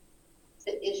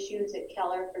the issues at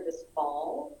Keller for this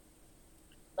fall?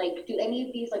 Do any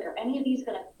of these, are any of these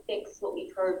going to fix what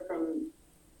we've heard from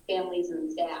families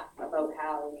and staff about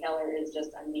how Keller is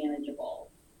just unmanageable?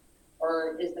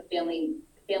 Or is the families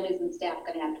and staff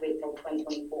going to have to wait until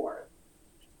 2024?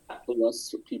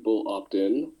 Unless people opt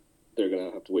in, they're going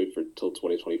to have to wait till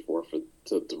 2024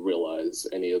 to realize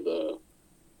any of the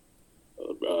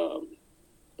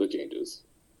the changes.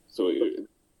 So yeah.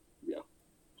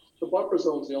 The buffer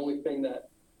zone is the only thing that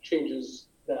changes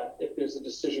that if there's a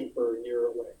decision for a year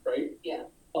away, right? Yeah.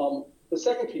 The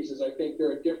second piece is I think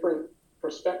there are different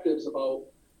perspectives about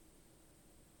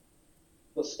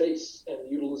the space and the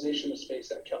utilization of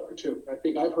space at Keller too. I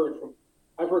think I've heard from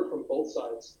both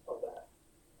sides of that.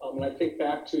 And I think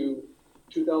back to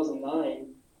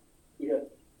 2009, we had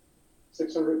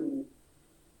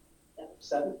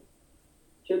 607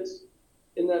 kids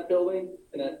in that building,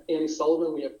 and at Annie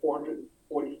Sullivan we had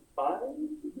 445.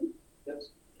 Mm-hmm. Yes.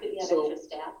 Did you have So, extra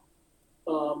staff?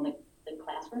 Like the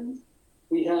classrooms?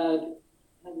 We had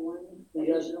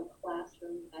additional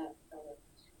classroom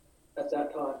at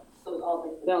that time. So it was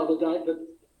all Now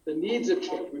the needs have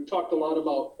changed. We've talked a lot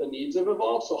about the needs have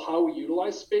evolved. So how we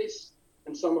utilize space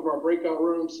in some of our breakout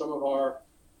rooms, some of our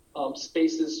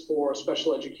spaces for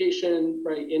special education,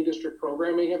 right, in-district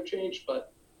programming have changed.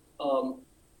 But I'm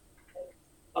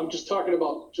just talking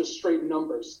about just straight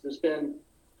numbers. There's been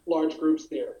large groups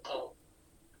there,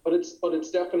 but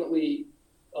it's definitely.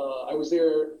 I was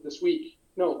there this week.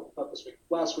 No, not this week.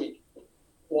 Last week,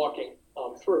 walking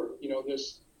through.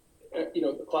 There's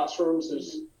the classrooms.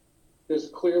 There's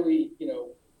clearly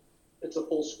it's a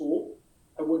full school.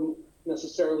 I wouldn't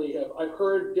necessarily have. I've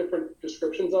heard different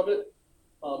descriptions of it,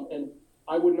 and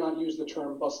I would not use the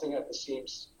term busting at the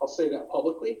seams. I'll say that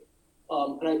publicly,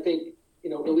 and I think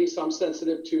at least I'm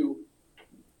sensitive to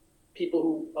people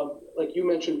who, like you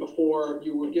mentioned before,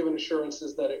 you were given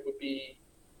assurances that it would be,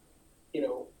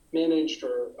 managed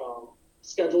or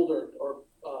scheduled or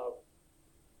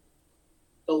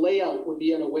the layout would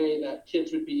be in a way that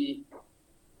kids would be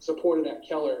supported at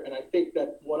Keller. And I think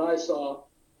that what I saw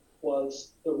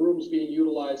was the rooms being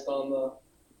utilized on the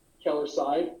Keller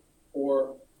side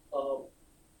for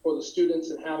the students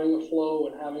and having a flow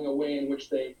and having a way in which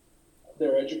they're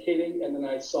educating. And then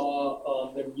I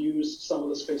saw them use some of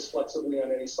the space flexibly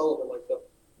on Annie Sullivan, like the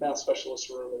math specialist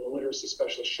room and the literacy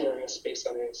specialist sharing a space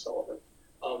on Annie Sullivan.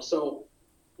 So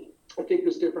I think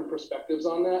there's different perspectives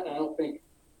on that. And I don't think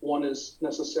one is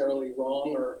necessarily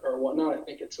wrong or whatnot. I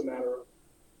think it's a matter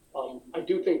of, I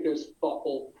do think there's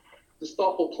thoughtful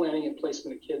planning and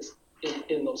placement of kids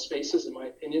in those spaces, in my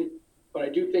opinion. But I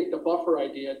do think the buffer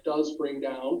idea does bring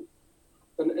down,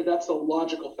 and that's the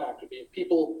logical factor. If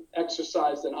people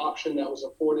exercised an option that was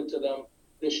afforded to them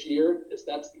this year,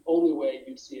 that's the only way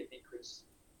you'd see a decrease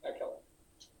at Keller.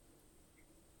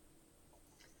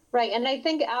 Right, and I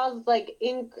think Al's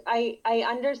I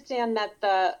understand that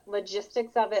the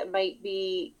logistics of it might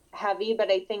be heavy,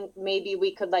 but I think maybe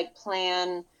we could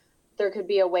plan, there could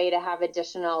be a way to have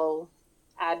additional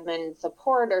admin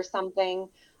support or something,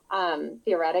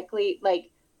 theoretically,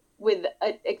 with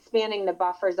expanding the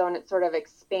buffer zone, it sort of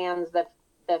expands the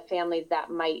families that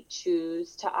might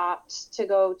choose to opt to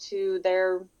go to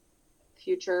their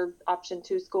future option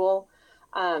 2 school.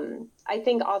 I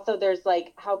think also there's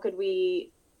how could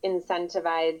we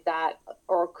incentivize that,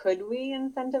 or could we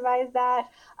incentivize that?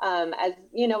 As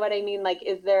you know what I mean?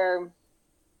 Is there,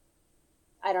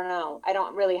 I don't know. I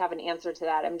don't really have an answer to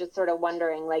that. I'm just sort of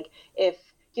wondering, if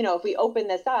we open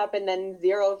this up and then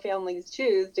 0 families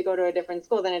choose to go to a different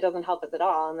school, then it doesn't help us at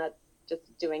all. And that's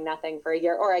just doing nothing for a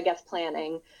year, or I guess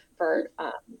planning for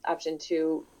option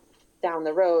 2 down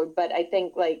the road. But I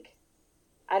think I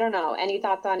don't know, any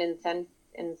thoughts on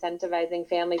incentivizing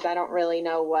families? I don't really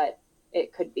know what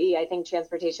it could be. I think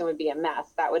transportation would be a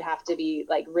mess. That would have to be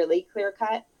really clear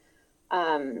cut.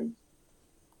 I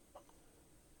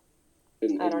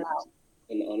don't know.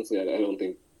 And honestly, I don't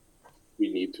think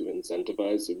we need to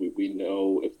incentivize. We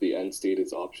know if the end state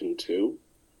is option 2,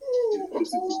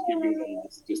 this is giving them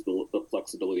just the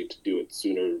flexibility to do it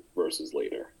sooner versus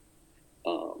later.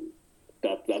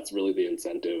 That's really the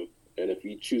incentive. And if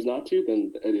you choose not to,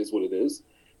 then it is what it is.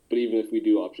 But even if we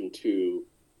do option 2,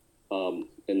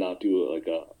 and not do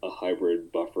a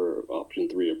hybrid buffer option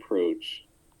 3 approach,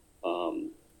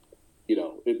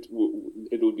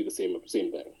 it would be the same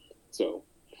thing. So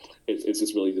it's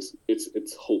just really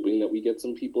it's hoping that we get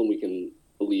some people and we can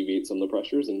alleviate some of the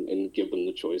pressures and give them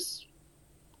the choice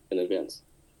in advance.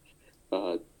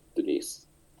 Denise.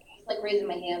 Just raising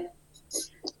my hand.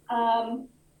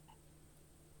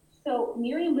 So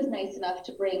Miriam was nice enough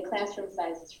to bring classroom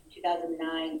sizes from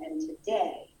 2009 and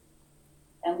today.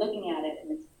 I'm looking at it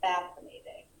and it's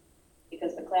fascinating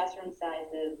because the classroom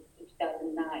sizes in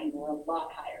 2009 were a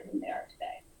lot higher than they are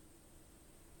today.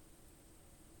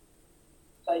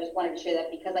 So I just wanted to share that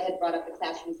because I had brought up the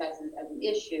classroom sizes as an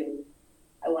issue.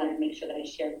 I wanted to make sure that I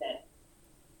shared that.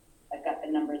 I've got the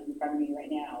numbers in front of me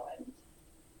right now and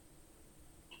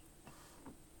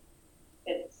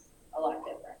it's a lot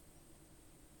different.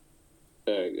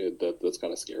 what's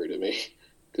kind of scary to me,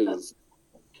 because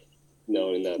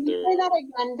knowing that they're. Say that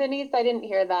again, Denise. I didn't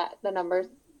hear that, the numbers.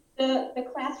 The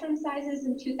classroom sizes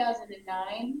in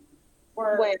 2009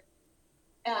 were Where?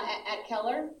 At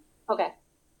Keller Okay.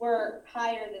 were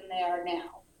higher than they are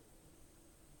now.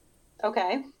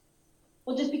 Okay.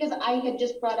 Well, just because I had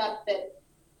just brought up that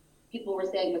people were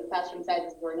saying the classroom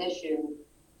sizes were an issue,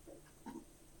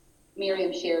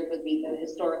 Miriam shared with me the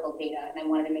historical data, and I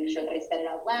wanted to make sure that I said it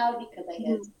out loud because I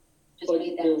had just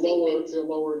made that statement. They're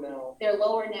lower now. They're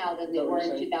lower now than they were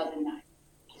in 2009.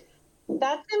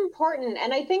 That's important.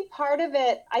 And I think part of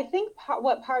it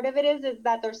is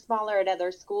that they're smaller at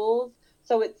other schools.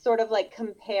 So it's sort of like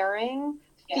comparing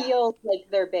feels like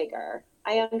they're bigger.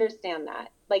 I understand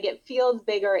that. Like it feels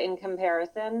bigger in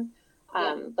comparison,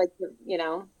 like, you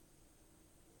know,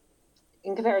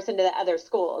 in comparison to the other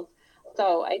schools.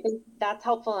 So I think that's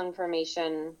helpful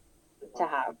information to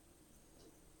have.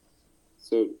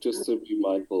 So just to be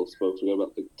mindful, folks, we got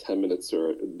about like 10 minutes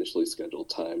or initially scheduled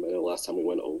time. I know last time we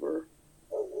went over.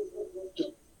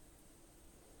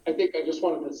 I think I just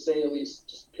wanted to say, at least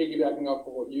just piggybacking off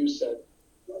of what you said,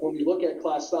 when we look at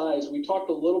class size, we talked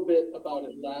a little bit about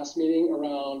it last meeting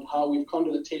around how we've come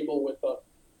to the table with a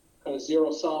kind of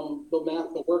zero sum,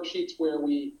 the worksheets where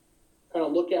we kind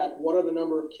of look at what are the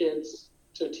number of kids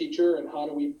to a teacher and how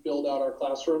do we build out our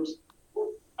classrooms.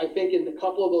 I think in a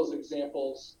couple of those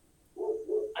examples,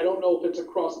 I don't know if it's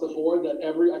across the board that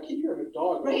I keep hearing a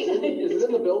dog. Right? Is it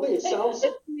in the building? It sounds.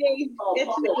 It's me. Oh,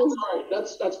 it's me. Sorry,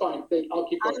 that's fine. I'll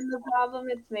keep going. I'm the problem.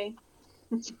 It's me.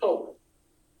 So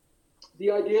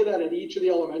the idea that at each of the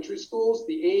elementary schools,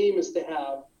 the aim is to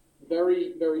have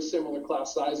very, very similar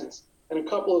class sizes. And a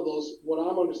couple of those, what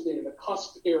I'm understanding, the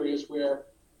cusp areas where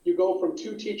you go from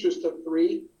 2 teachers to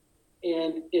 3.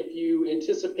 And if you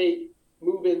anticipate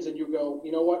move-ins and you go,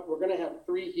 you know what, we're going to have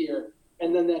 3 here,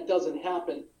 and then that doesn't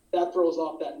happen, that throws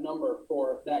off that number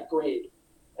for that grade.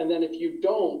 And then if you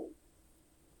don't,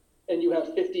 and you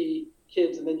have 50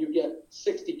 kids and then you get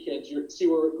 60 kids, you see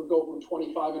where it could go from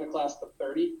 25 in a class to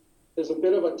 30. There's a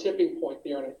bit of a tipping point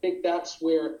there. And I think that's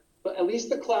where, but at least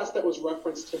the class that was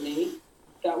referenced to me,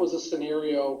 that was a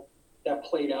scenario that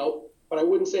played out. But I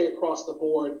wouldn't say across the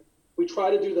board. We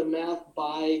try to do the math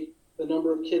by the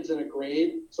number of kids in a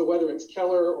grade. So whether it's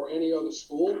Keller or any other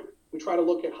school, we try to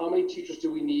look at how many teachers do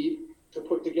we need to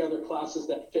put together classes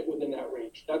that fit within that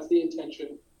range. That's the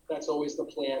intention. That's always the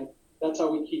plan. That's how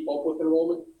we keep up with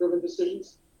enrollment-driven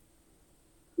decisions.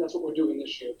 And that's what we're doing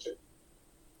this year too.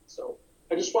 So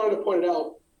I just wanted to point it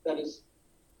out that is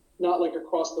not like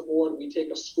across the board, we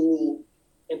take a school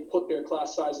and put their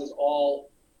class sizes all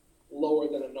lower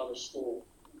than another school.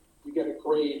 You get a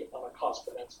grade on a cusp,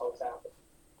 and that's how it's happened.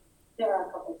 There are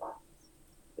a couple boxes.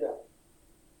 Yeah.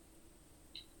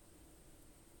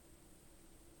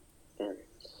 All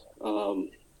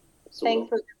right. So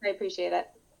Thanks, Lucas. I appreciate it.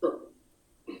 Sure.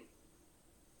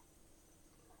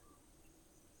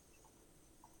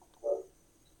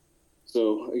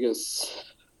 So I guess,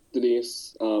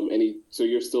 Denise, so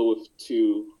you're still with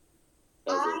 2?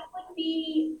 I would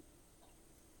be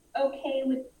okay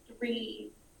with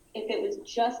 3 if it was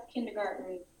just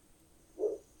kindergarten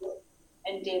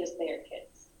and Davis Thayer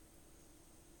kids.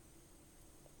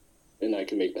 And I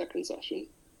can make that concession.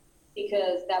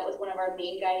 Because that was one of our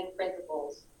main guiding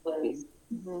principles was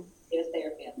Davis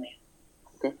Thayer family.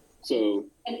 Okay. So.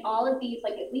 And all of these,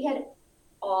 like if we had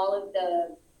all of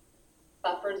the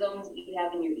buffer zones that you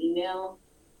have in your email,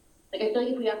 like I feel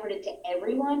like if we offered it to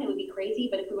everyone, it would be crazy.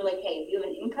 But if we were like, hey, if you have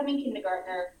an incoming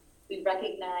kindergartner, we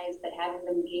recognize that having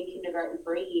them be in kindergarten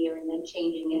for a year and then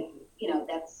changing it, you know,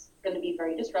 that's going to be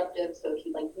very disruptive. So if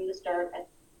you'd like them to start at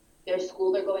their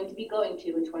school they're going to be going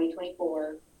to in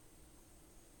 2024,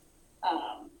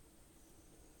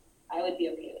 I would be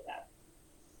okay with that.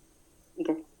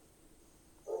 Okay.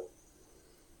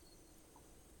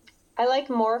 I like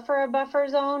more for a buffer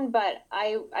zone, but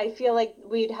I feel like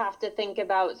we'd have to think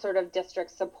about sort of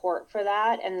district support for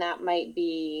that, and that might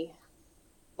be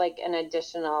like an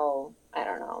additional, I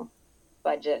don't know,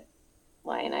 budget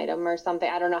line item or something.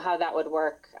 I don't know how that would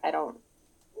work. I don't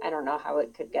know how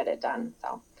it could get it done.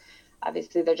 So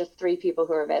obviously there're just 3 people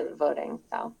who are voting.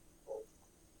 So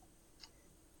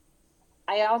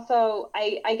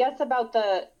I guess about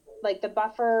the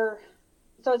buffer.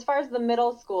 So as far as the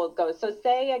middle schools goes, so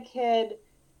say a kid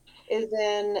is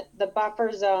in the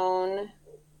buffer zone,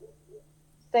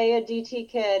 say a DT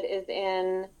kid is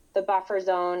in the buffer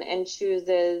zone and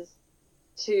chooses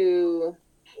to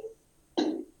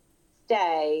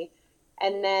stay,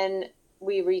 and then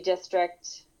we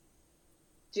redistrict,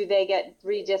 do they get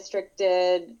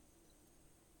redistricted?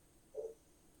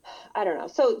 I don't know.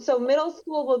 So middle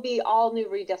school will be all new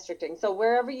redistricting. So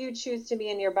wherever you choose to be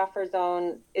in your buffer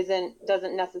zone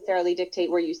doesn't necessarily dictate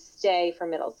where you stay for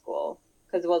middle school,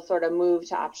 because we'll sort of move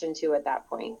to option 2 at that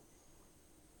point.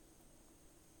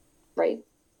 Right?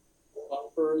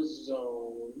 Buffer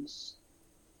zones.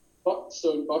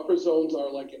 So buffer zones are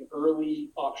like an early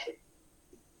option.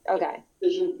 Okay.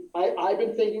 I've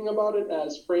been thinking about it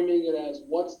as framing it as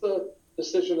what's the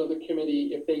decision of the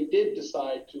committee if they did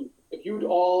decide to, if you'd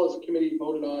all as a committee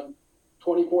voted on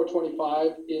 24,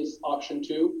 25 is option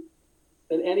 2,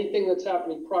 then anything that's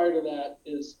happening prior to that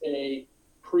is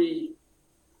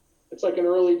it's like an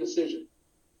early decision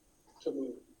to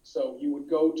move. So you would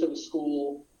go to the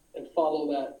school and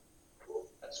follow that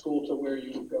school to where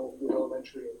you would go with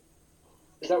elementary.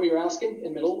 Is that what you're asking,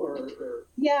 in middle or?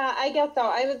 Yeah, I guess so.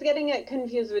 I was getting it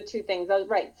confused with 2 things. I was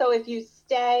right. So if you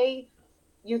stay,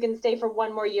 you can stay for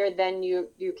 1 more year, then you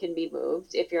can be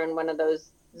moved if you're in one of those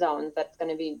zones that's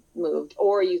going to be moved,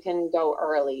 or you can go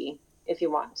early if you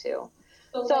want to.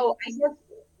 So I guess,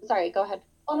 sorry, go ahead.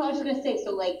 Oh no, I was just going to say,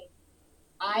 so like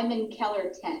I'm in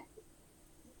Keller 10.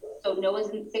 So Noah's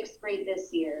in 6th grade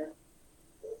this year.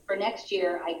 For next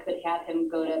year, I could have him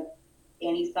go to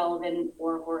Annie Sullivan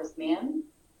or Horace Mann.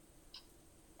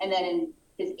 And then in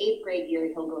his 8th grade year,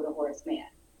 he'll go to Horace Mann.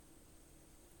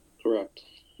 Correct.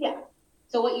 Yeah.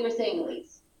 So what you were saying,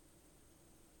 Elise?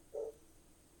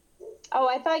 Oh,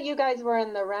 I thought you guys were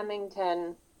in the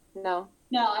Remington. No.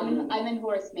 No, I'm in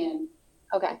Horace Mann.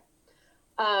 Okay.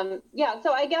 Yeah,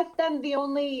 so I guess then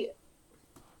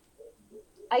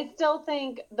I still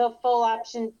think the full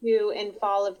option 2 in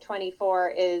fall of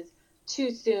 24 is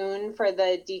too soon for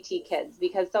the DT kids,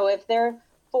 because so if they're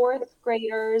 4th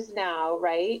graders now,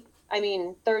 right? I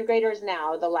mean, 3rd graders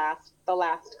now, the last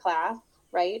class,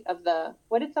 right? Of the,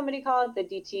 what did somebody call it? The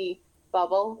DT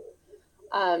bubble.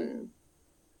 Then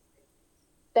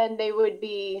they would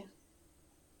be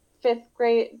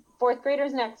 4th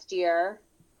graders next year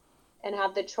and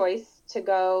have the choice to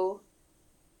go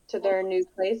to their new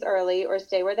place early or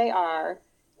stay where they are.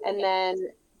 And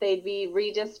then they'd be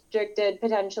redistricted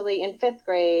potentially in 5th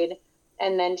grade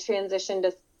and then transition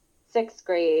to 6th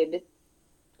grade.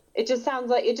 It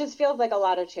just feels like a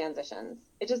lot of transitions.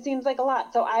 It just seems like a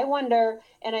lot. So I wonder,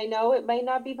 and I know it might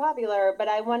not be popular, but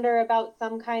I wonder about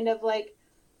some kind of like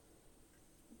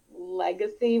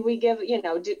legacy we give,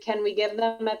 can we give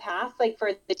them a pass? Like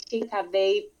for the teams, have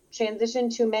they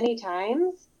transitioned too many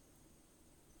times?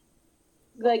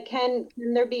 Like, can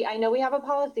there be, I know we have a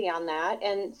policy on that.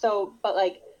 And so, but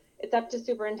like, it's up to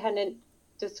superintendent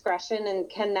discretion, and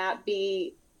can that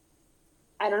be,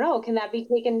 I don't know, can that be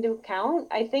taken into account?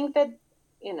 I think that,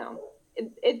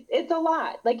 it's a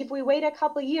lot. Like if we wait a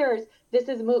couple of years, this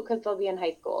is moot because they'll be in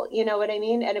high school. You know what I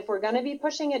mean? And if we're going to be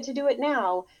pushing it to do it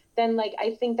now, then like,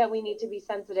 I think that we need to be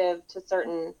sensitive to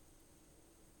certain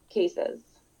cases.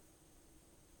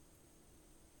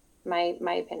 My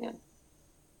opinion.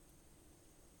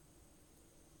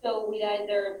 So we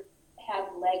either have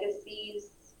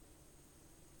legacies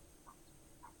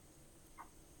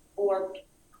or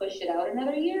push it out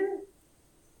another year?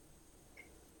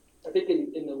 I think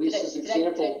in Elise's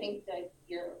example, I think that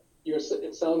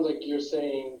it sounds like you're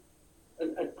saying,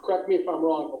 and correct me if I'm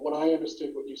wrong, but what I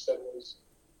understood what you said was,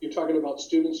 you're talking about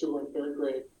students who are in 3rd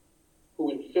grade,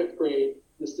 who in 5th grade,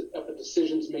 a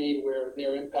decision's made where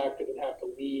they're impacted and have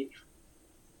to leave,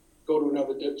 go to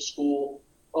another school,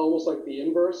 almost like the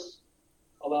inverse,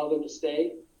 allow them to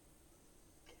stay.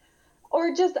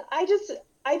 Or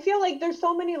I feel like there's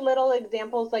so many little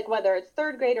examples, like whether it's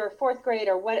 3rd grade or 4th grade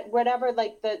or whatever,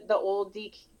 like the old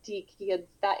DT kids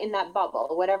that in that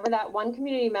bubble, whatever that one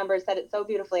community member said it so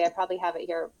beautifully. I probably have it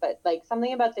here, but like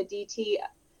something about the DT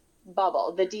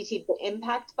bubble, the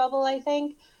impact bubble, I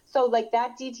think. So like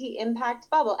that DT impact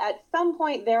bubble, at some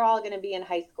point they're all going to be in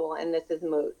high school and this is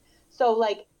moot. So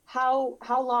like how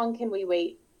long can we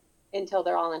wait until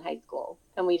they're all in high school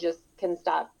and we just can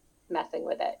stop messing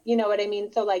with it? You know what I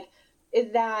mean? So like,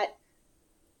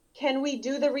 can we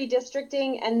do the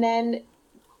redistricting and then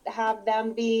have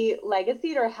them be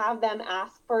legacied, or have them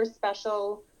ask for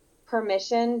special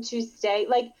permission to stay?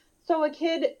 Like, so a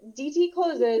kid, DT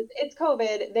closes, it's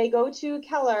COVID, they go to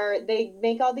Keller, they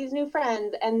make all these new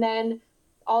friends, and then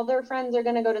all their friends are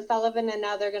going to go to Sullivan, and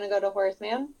now they're going to go to Horace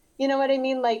Mann. You know what I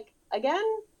mean? Like,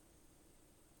 again,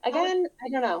 I don't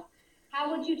know.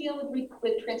 How would you deal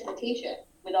with transportation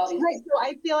with all these? Right. So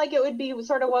I feel like it would be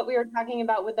sort of what we were talking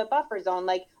about with the buffer zone.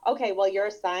 Like, okay, well, your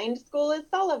assigned school is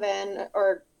Sullivan,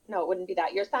 or no, it wouldn't be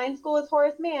that. Your assigned school is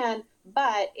Horace Mann,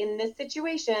 but in this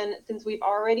situation, since we've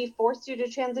already forced you to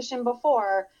transition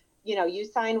before, you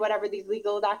sign whatever these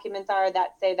legal documents are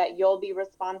that say that you'll be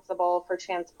responsible for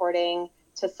transporting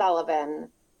to Sullivan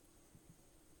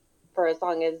for as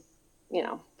long as,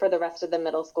 for the rest of the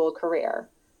middle school career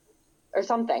or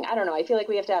something. I don't know. I feel like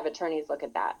we have to have attorneys look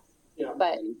at that. Yeah.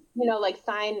 But, like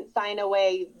sign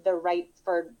away the rights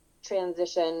for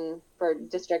transition for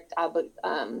district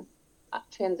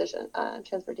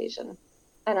transportation.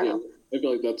 I don't know. I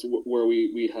feel like that's where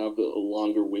we have a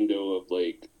longer window of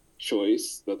like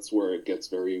choice. That's where it gets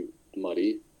very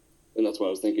muddy. And that's why I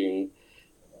was thinking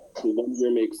the 1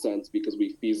 year makes sense because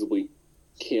we feasibly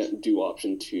can't do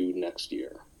option 2 next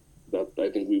year. That I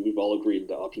think we've all agreed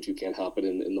that option 2 can't happen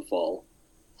in the fall.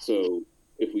 So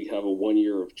if we have a 1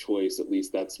 year of choice, at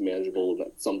least that's manageable and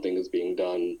that something is being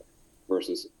done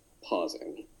versus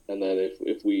pausing. And then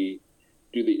if we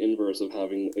do the inverse of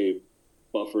having a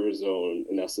buffer zone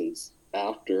in essence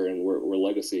after, and we're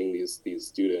legacying these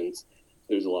students,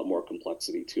 there's a lot more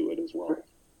complexity to it as well.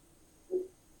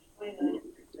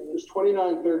 There's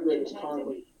 29 third graders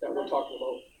currently that we're talking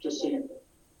about, just so you.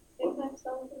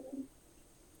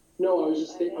 No, I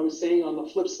was saying on the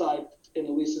flip side, in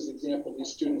Elisa's example,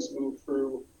 these students move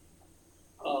through,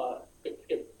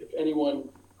 if anyone,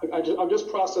 I'm just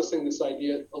processing this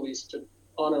idea, Elise, to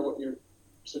honor what you're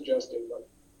suggesting, but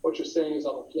what you're saying is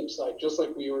on the flip side, just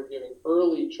like we were giving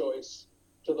early choice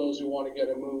to those who want to get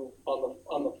a move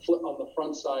on the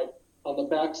front side, on the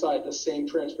back side, the same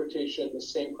transportation, the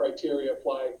same criteria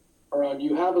apply around.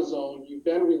 You have a zone, you've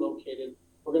been relocated.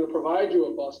 We're going to provide you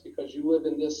a bus because you live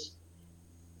in this,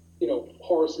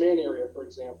 Horace Mann area, for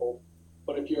example.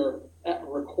 But if you're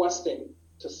requesting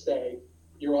to stay,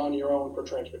 you're on your own for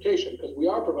transportation because we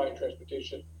are providing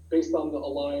transportation based on the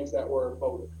alliance that were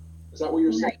voted. Is that what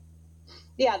you're saying? Right.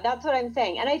 Yeah, that's what I'm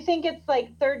saying. And I think it's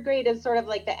like third grade is sort of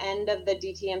like the end of the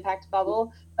DT impact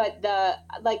bubble, but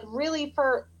really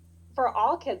for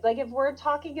all kids, like if we're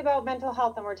talking about mental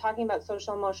health and we're talking about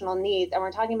social emotional needs and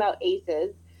we're talking about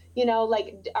ACEs,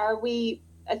 are we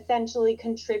essentially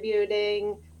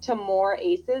contributing to more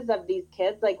ACEs of these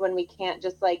kids? Like when we can't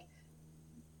just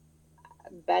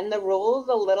bend the rules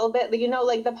a little bit,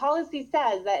 the policy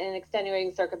says that in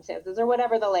extenuating circumstances or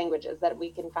whatever the language is that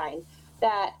we can find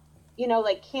that,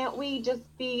 can't we just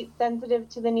be sensitive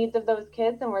to the needs of those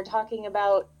kids? And we're talking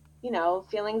about,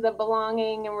 feelings of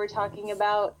belonging, and we're talking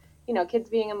about, kids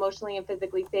being emotionally and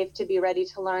physically safe to be ready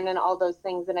to learn and all those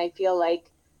things. And I feel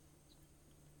like,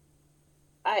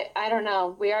 I don't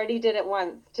know, we already did it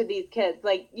once to these kids.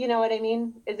 You know what I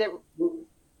mean? Is it,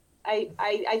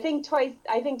 I think twice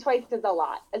is a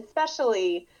lot,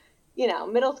 especially,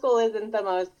 middle school isn't the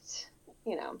most,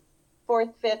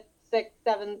 4th, 5th, 6th,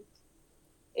 7th,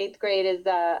 8th grade is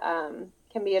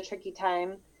can be a tricky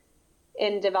time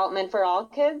in development for all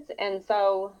kids. And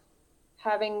so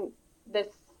having this,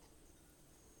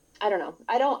 I don't know,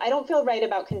 I don't feel right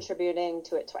about contributing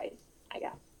to it twice, I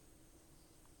guess.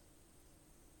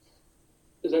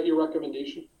 Is that your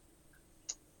recommendation?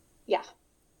 Yeah.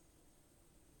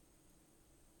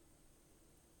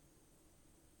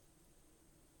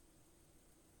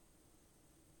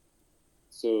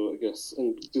 So I guess,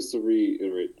 and just to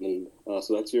reiterate, and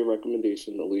so that's your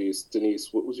recommendation, Elise.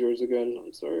 Denise, what was yours again?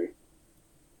 I'm sorry.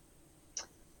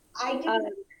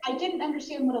 I didn't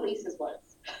understand what Elise's was.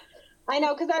 I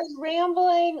know, because I was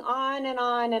rambling on and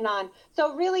on and on.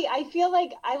 So really, I feel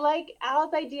like I like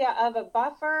Al's idea of a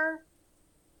buffer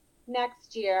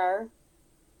next year,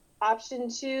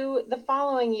 option 2 the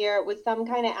following year with some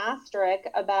kind of asterisk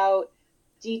about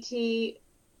DT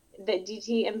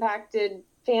impacted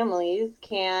families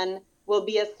will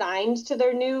be assigned to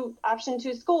their new option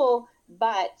 2 school,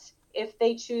 but if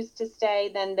they choose to stay,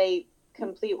 then they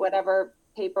complete whatever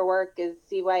paperwork is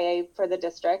CYA for the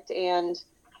district and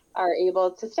are able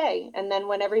to stay. And then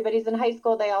when everybody's in high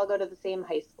school, they all go to the same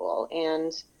high school.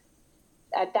 And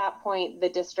at that point, the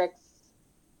districts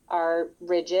are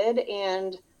rigid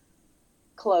and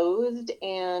closed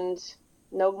and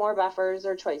no more buffers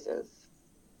or choices.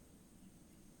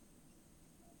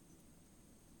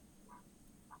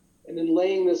 And then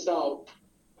laying this out,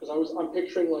 because I'm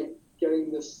picturing getting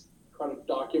this kind of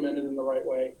documented in the right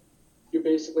way. You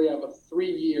basically have a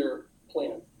 3-year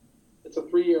plan. It's a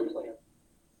 3-year plan.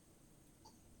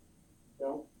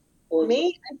 Or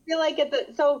me, I feel like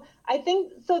I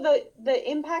think the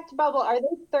impact bubble, are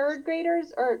they third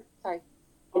graders or sorry?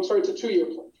 I'm sorry, it's a 2-year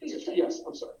plan. Yes,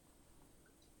 I'm sorry.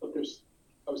 But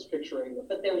I was picturing.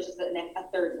 But there was just a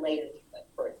third layer.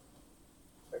 Right.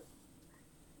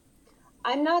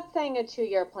 I'm not saying a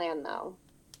 2-year plan though.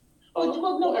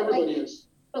 No, everybody is.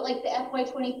 But the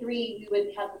FY23, we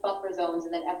would have the buffer zones,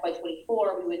 and then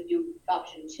FY24, we would do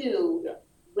option 2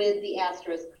 with the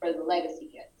asterisk for the legacy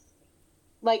kids.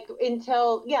 like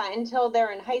until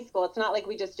they're in high school. It's not like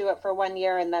we just do it for 1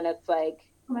 year and then it's like,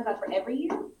 Oh my God, for every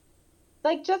year?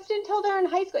 like just until they're in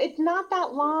high school. It's not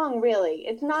that long, really.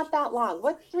 It's not that long.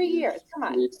 What's 3 years? Come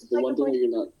on. The one thing that you're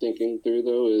not thinking through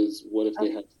though is what if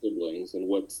they have siblings, and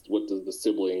what does the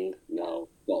sibling now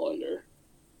fall under?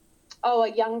 Oh,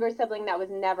 a younger sibling that was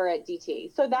never at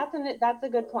DT. So that's a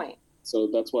good point. So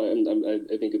that's why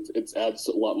I think it adds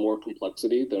a lot more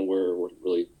complexity than we're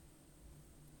really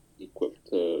equipped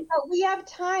to. But we have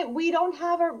time. We don't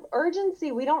have a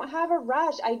urgency. We don't have a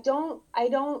rush. I don't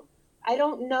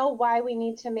know why we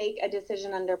need to make a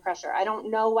decision under pressure. I don't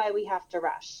know why we have to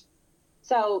rush.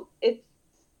 So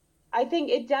I think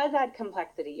it does add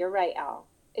complexity. You're right, Al.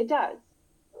 It does.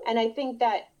 And I think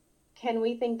that, can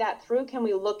we think that through? Can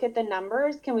we look at the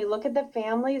numbers? Can we look at the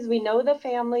families? We know the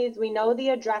families. We know the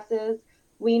addresses.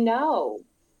 We know.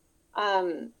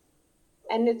 And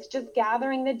it's just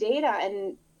gathering the data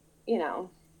and,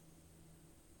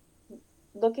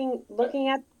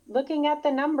 looking at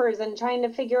the numbers and trying to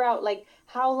figure out like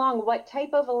how long, what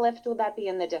type of a lift will that be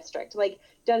in the district? Like,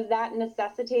 does that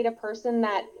necessitate a person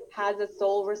that has a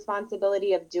sole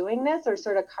responsibility of doing this, or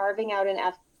sort of carving out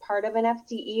part of an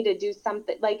FTE to do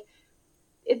something? Like,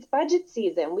 it's budget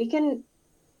season. We can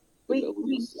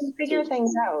figure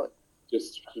things out.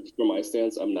 Just from my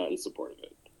stance, I'm not in support of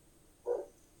it.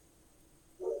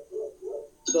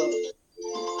 So,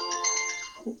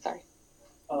 sorry.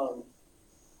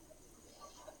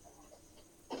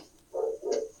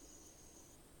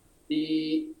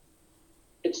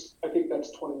 I think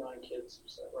that's 29 kids, you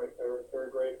said, right? They're in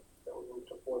third grade, that we moved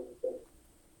to fourth and fifth.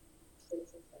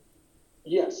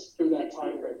 Yes, through that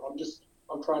time frame.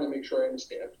 I'm trying to make sure I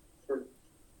understand.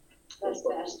 That's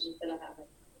fast, it's gonna happen.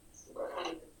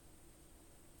 Okay.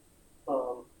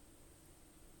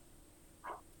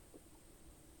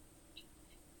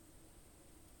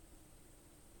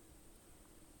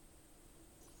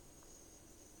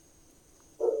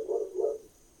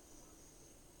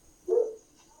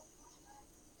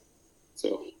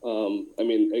 So, I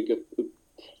mean, I guess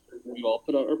we all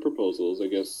put out our proposals. I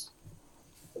guess,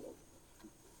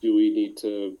 do we need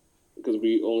to, because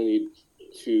we only need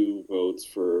 2 votes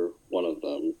for one of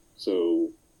them. So,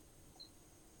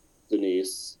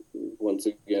 Denise, once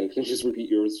again, can you just repeat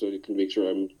yours so you can make sure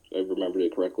I've remembered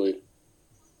it correctly?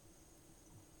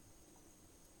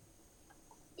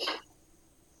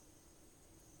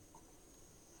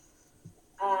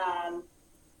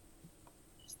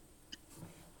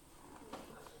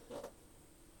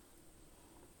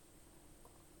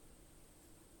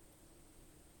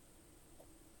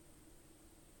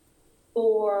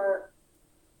 For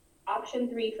option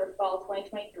 3 for fall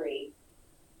 2023,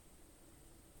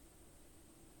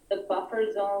 the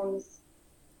buffer zones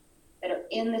that are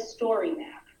in the story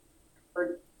map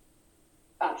for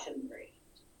option 3.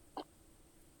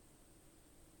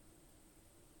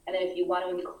 And then if you want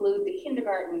to include the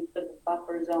kindergarten for the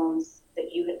buffer zones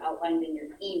that you had outlined in your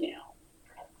email,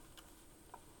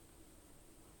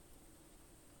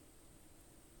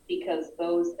 because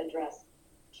those address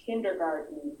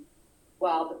kindergarten,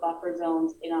 while the buffer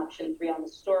zones in option 3 on the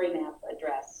story map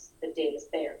address the Davis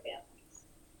Thayer families.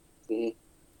 Mm-hmm.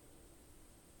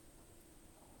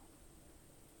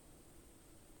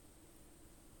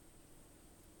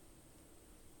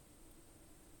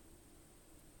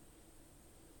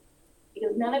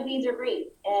 Because none of these are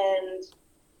great,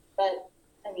 but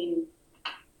I mean,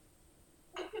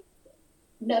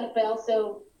 but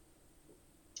also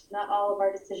not all of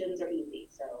our decisions are easy.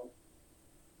 So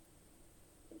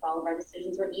if all of our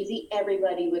decisions were easy,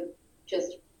 everybody would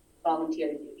just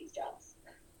volunteer to do these jobs.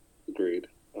 Agreed.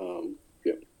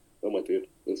 Yep, I'm with you.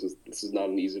 This is not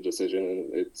an easy decision,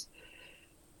 and it's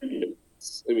I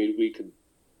mean, we could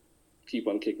keep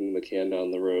on kicking the can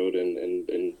down the road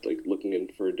and like looking in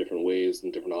for different ways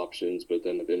and different options, but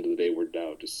then at the end of the day, we're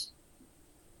now just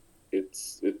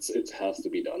it has to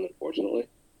be done, unfortunately.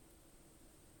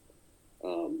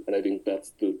 And I think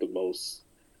that's the most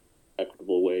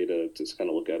equitable way to just kind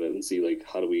of look at it and see, like,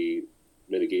 how do we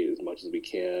mitigate as much as we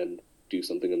can, do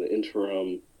something in the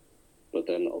interim, but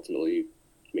then ultimately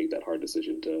make that hard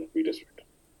decision to redistrict.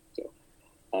 So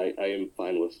I am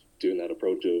fine with doing that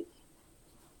approach of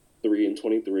 3 and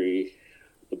 23.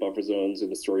 The buffer zones in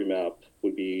the story map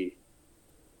would be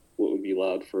what would be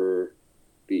allowed for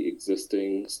the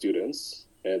existing students,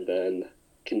 and then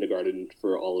kindergarten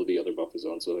for all of the other buffer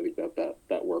zones. So I think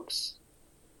that works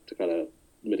to kind of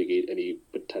mitigate any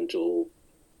potential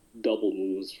double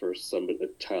moves for a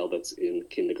child that's in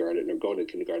kindergarten or going to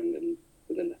kindergarten and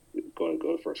then going to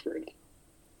go to first grade.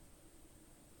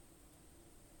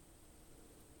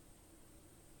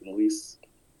 Elise,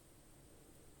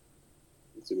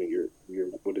 assuming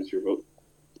what is your vote?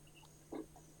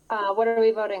 What are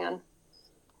we voting on?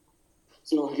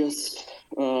 So I guess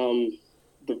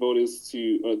the vote is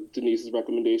to Denise's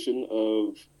recommendation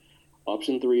of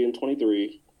option 3 and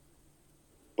 23,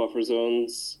 buffer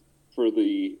zones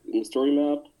in the story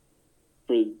map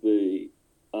for the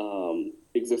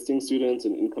existing students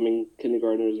and incoming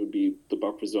kindergartners would be the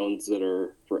buffer zones that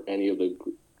are for any of the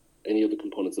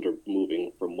components that are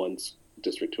moving from one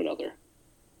district to another.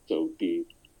 So be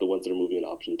the ones that are moving in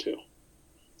option 2.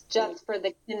 Just for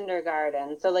the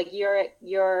kindergarten. So like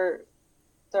your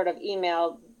sort of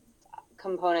email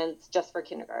components just for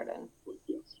kindergarten.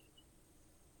 Yes.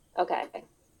 Okay.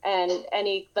 And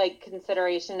any like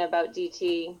consideration about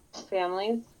DT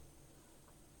families?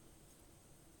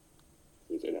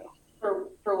 Say now.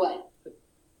 For what?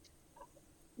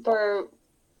 For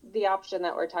the option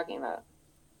that we're talking about.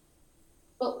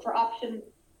 Well, for option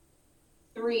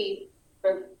 3,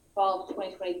 for fall of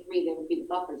 2023, there would be the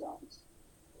buffer zones.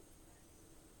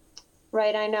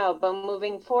 Right, I know, but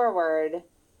moving forward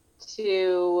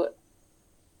to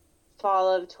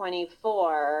fall of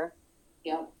 24.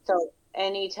 Yeah. So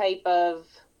any type of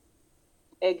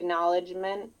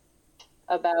acknowledgement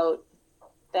about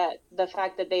that, the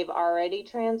fact that they've already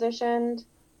transitioned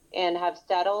and have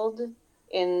settled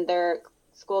in their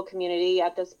school community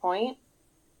at this point,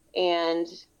 and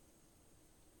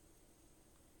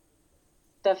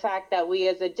the fact that we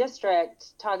as a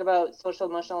district talk about social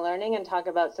emotional learning and talk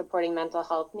about supporting mental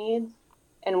health needs,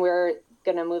 and we're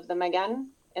going to move them again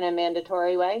in a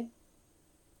mandatory way.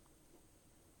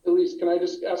 Elise, can I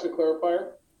just ask a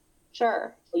clarifier?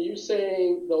 Sure. Are you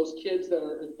saying those kids that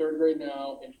are in 3rd grade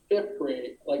now in 5th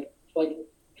grade, like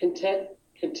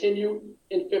continue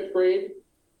in 5th grade?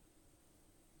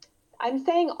 I'm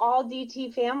saying all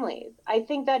DT families. I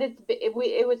think that it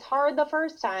was hard the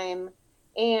first time,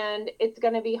 and it's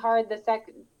going to be hard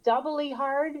doubly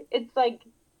hard. It's like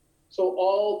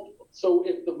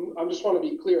I just want to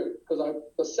be clear, because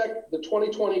the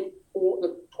 2024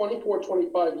 the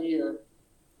 24-25 year,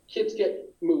 kids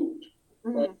get moved,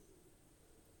 mm-hmm. right?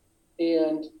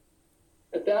 And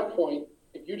at that point,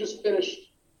 if you just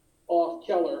finished off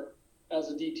Keller as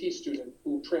a DT student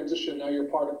who transitioned, now you're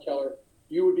part of Keller,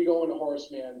 you would be going to Horace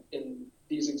Mann in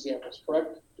these examples,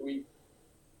 correct?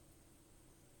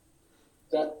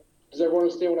 Does everyone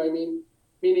understand what I mean?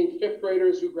 Meaning 5th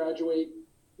graders who graduate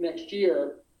next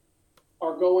year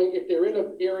are going, if they're in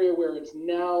an area where it's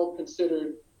now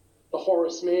considered the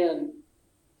Horace Mann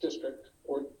district,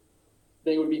 or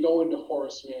they would be going to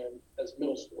Horace Mann as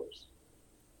middle schoolers.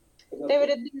 They would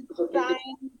have been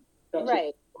signed,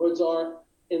 right. What hoods are.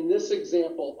 In this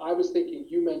example, I was thinking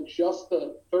you meant just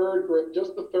the third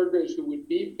graders who would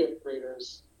be 5th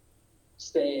graders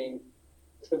staying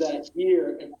for that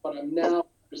year. But I'm now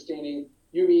understanding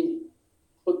you mean,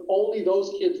 but only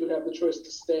those kids would have the choice to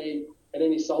stay at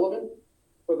any Sullivan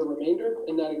for the remainder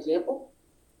in that example?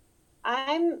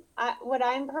 What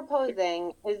I'm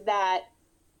proposing is that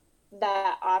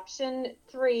option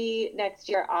 3 next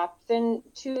year, option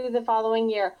 2 the following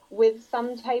year, with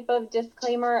some type of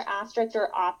disclaimer, asterisk, or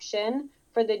option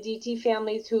for the DT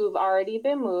families who've already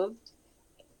been moved,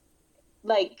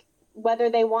 like whether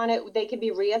they want it, they can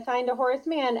be reassigned to Horace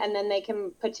Mann, and then they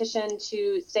can petition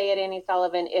to stay at Annie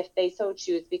Sullivan if they so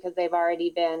choose, because they've already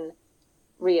been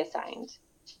reassigned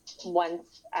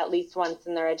at least once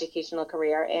in their educational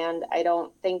career. And I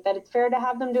don't think that it's fair to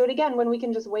have them do it again when we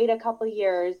can just wait a couple of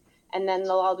years, and then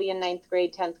they'll all be in 9th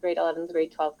grade, 10th grade, 11th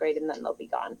grade, 12th grade, and then they'll be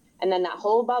gone. And then that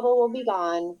whole bubble will be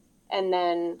gone, and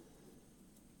then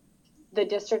the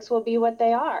districts will be what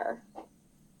they are.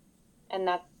 And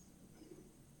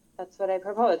that's what I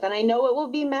propose. And I know it will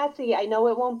be messy. I know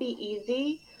it won't be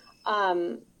easy.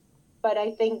 But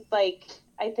I think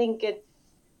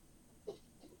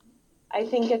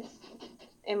it's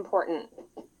important.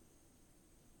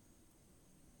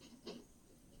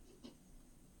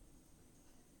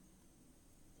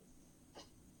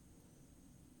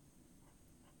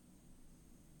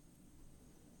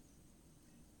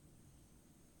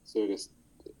 So I guess,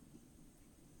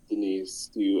 Denise,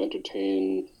 do you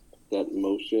entertain that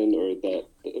motion or that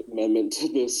amendment to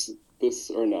this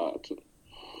or not? Can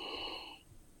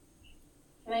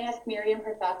I ask Miriam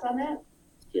her thoughts on that?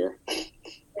 Sure.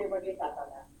 What are your thoughts on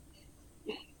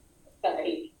that?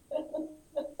 Sorry.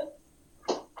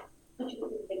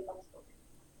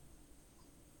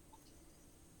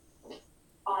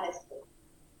 Honestly.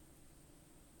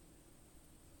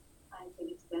 I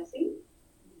think it's messy.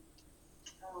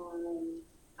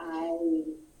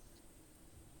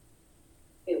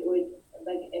 It would,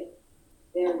 like, if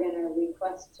they're gonna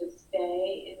request to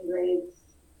stay in grades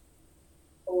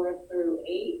 4 through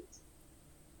 8,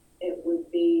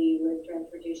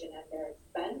 transportation at their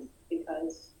expense,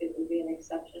 because it would be an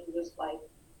exception, just like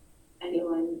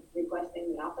anyone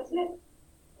requesting the opposite.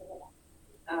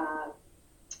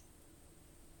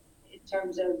 In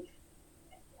terms of,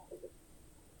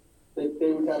 they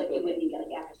would have Like you to, wouldn't get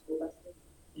like after school buses.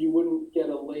 you wouldn't get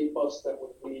a late bus that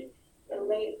would leave. a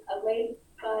late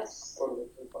bus,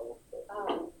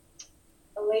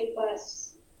 a late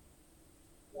bus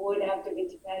would have to be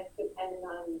dependent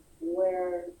on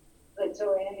where, like,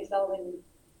 so Andy Sullivan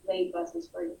late buses,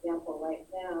 for example, right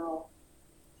now,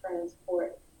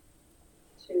 transport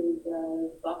to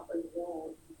the buffer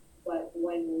zone, but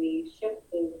when we shift,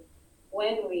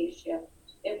 if we shift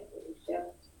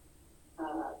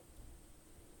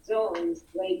zones,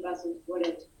 late buses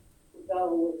wouldn't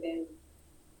go within,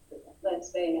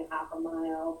 let's say, a half a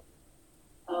mile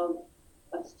of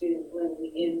a student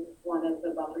living in one of the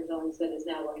buffer zones that is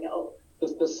now going to open.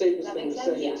 The safest That thing to makes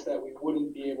say sense? is that we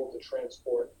wouldn't be able to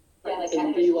transport. Yeah, like It would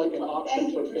after be school like an club. option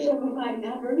Thank for you for families. simplifying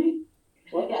that for me.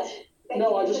 What? Yes,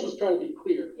 No, I just was trying to be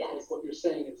clear. Yes. Like, what you're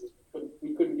saying is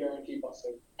we couldn't guarantee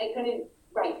busing. I couldn't,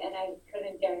 right, and I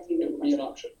couldn't guarantee It the would be an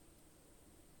option.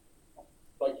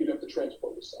 Like you'd have to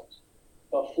transport yourselves.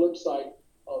 The flip side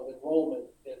of enrollment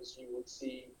is you would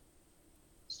see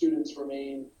students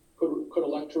could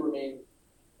elect to remain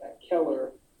at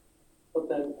Keller, but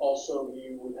then also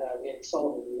you would have Andy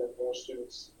Sullivan, you have more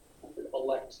students who could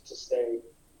elect to stay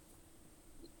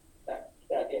at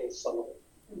Andy Sullivan.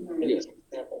 Mm-hmm. In Yes. this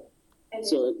example. And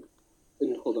So,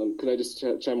 and hold on, can I just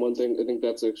chime one thing? I think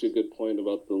that's actually a good point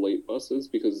about the late buses,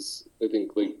 because I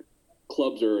think like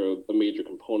clubs are a major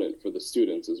component for the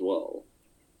students as well,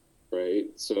 right?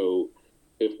 So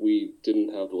if we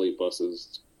didn't have the late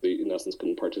buses, they in essence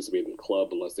couldn't participate in club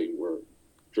unless they were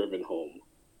driven home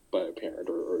by a parent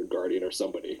or a guardian or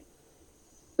somebody.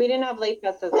 We didn't have late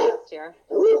buses last year.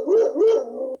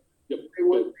 Yep. They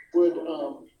would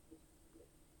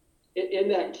in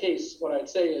that case, what I'd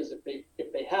say is if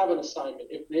they have an assignment,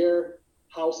 if their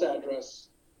house address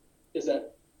is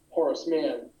at Horace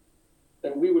Mann,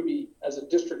 then we would be, as a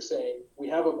district, saying, we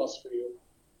have a bus for you,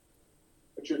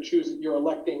 but you're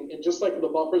electing, and just like the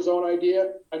buffer zone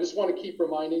idea, I just want to keep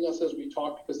reminding us as we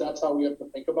talk, because that's how we have to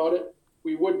think about it.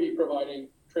 We would be providing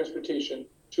transportation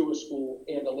to a school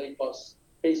and a late bus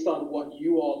based on what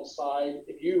you all decide,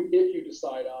 if you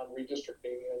decide on redistricting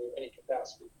in any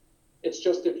capacity. It's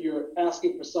just if you're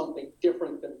asking for something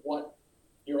different than what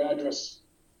your address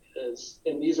is,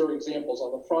 and these are examples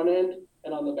on the front end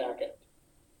and on the back end.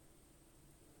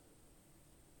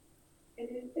 And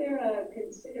is there a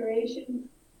consideration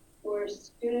for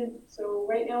students? So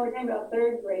right now we're talking about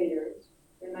third graders,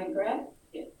 am I correct?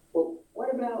 Yeah. Well,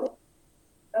 what about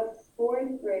a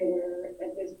fourth grader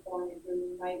at this point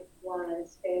who might want to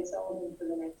stay at Sullivan for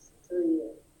the next 3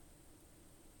 years?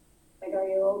 Like, are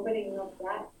you opening up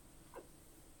that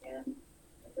at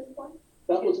this point?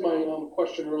 that was my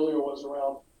question earlier, was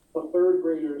around the third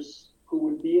graders who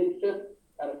would be in fifth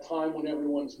at a time when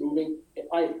everyone's moving.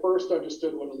 I first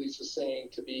understood what Elise was saying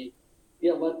to be,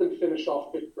 yeah, let them finish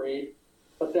off fifth grade.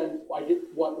 But then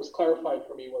what was clarified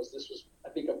for me was this was, I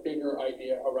think, a bigger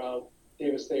idea around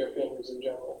Davis-Thayer families in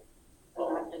general.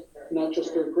 Not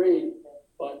just third grade,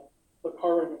 but the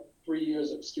current 3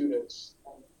 years of students.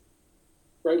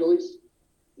 Right, Elise?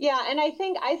 Yeah, and I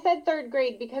think I said third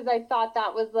grade because I thought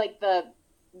that was like the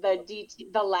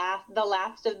DT, the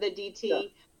last of the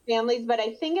DT families, but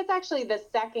I think it's actually the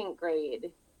second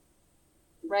grade,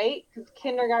 right? Because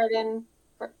kindergarten.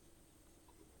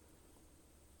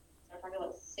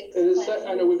 It is.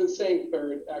 I know we've been saying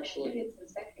third, I actually. think it's the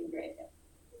second grade.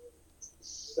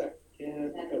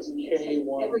 Second, because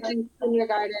K1. Everything's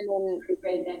kindergarten and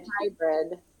Grade then.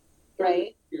 hybrid, Third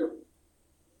right? year.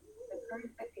 The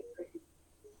current second grade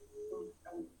moved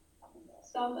from,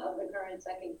 some of the current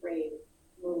second grade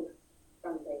moved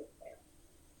from grade there.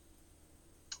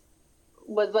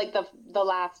 Was like the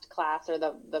last class or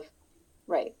the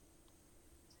right.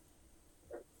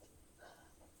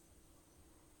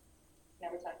 Now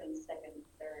we're talking second,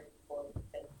 third, fourth,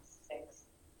 fifth, sixth,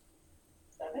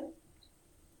 seventh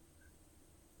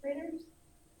graders?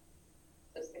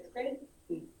 So sixth grade?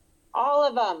 All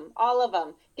of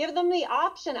them. Give them the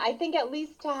option. I think at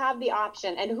least to have the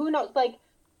option. And who knows, like,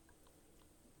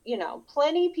 you know,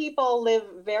 plenty people live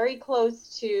very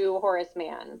close to Horace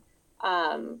Mann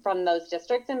from those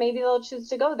districts, and maybe they'll choose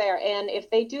to go there. And if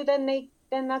they do, then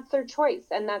that's their choice,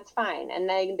 and that's fine. And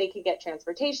then they can get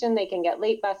transportation, they can get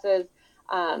late buses.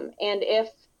 And if,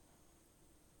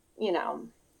 you know,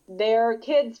 their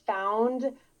kids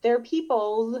found their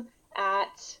peoples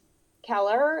at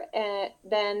Keller,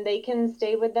 then they can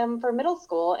stay with them for middle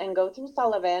school and go through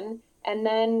Sullivan, and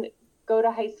then go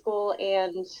to high school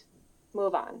and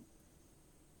move on.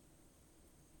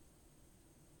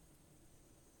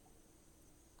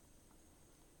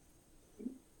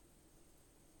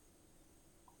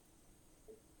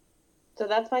 So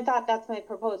that's my thought, that's my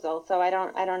proposal. So I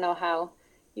don't know how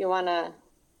you want to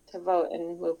vote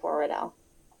and move forward, Al.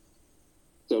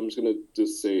 So I'm just going to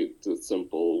just say it's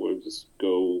simple. We'll just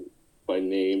go by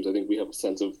names. I think we have a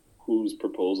sense of whose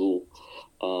proposal.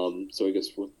 So I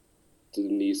guess with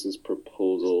Denise's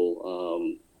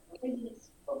proposal,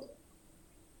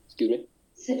 excuse me?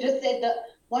 So just say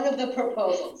one of the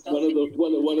proposals. One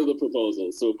of the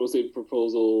proposals. So we'll say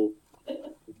proposal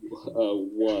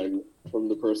 1 from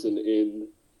the person in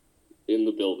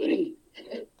the building.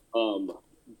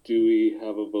 Do we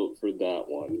have a vote for that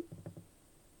one?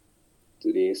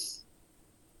 Denise?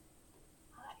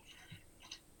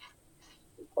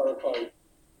 To clarify,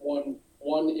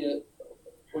 one is,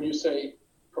 when you say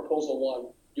proposal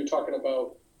 1, you're talking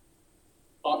about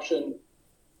option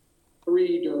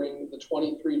 3 during the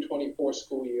 23-24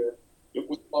 school year,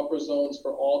 with buffer zones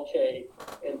for all K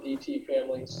and DT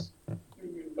families.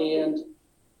 And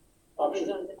Buffer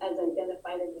zones as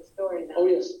identified in the story map. oh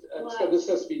yes, so this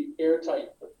has to be airtight.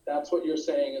 That's what you're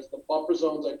saying, is the buffer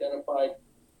zones identified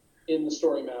in the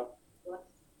story map. Plus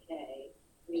K,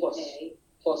 new K.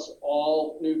 Plus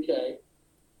all new K.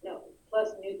 No,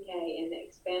 plus new K in the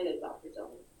expanded buffer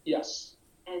zone. Yes.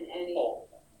 And any All.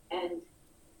 and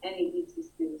any DT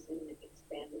students in the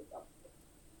expanded buffer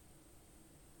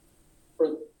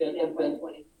zone. And then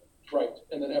FY24. right,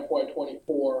 and then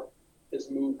FY24 is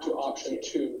moved to option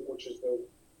 2, which is the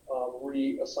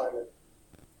reassignment.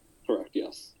 Correct,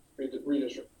 yes.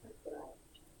 Redistrict.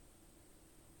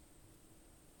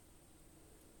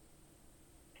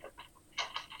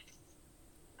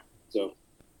 So,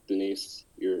 Denise,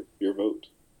 your vote.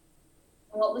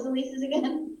 What was Elise's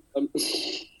again? It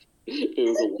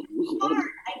was a one.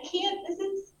 I can't,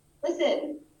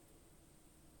 listen.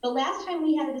 The last time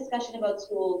we had a discussion about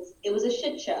schools, it was a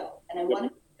shit show, and I want to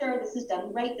make sure this is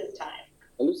done right this time.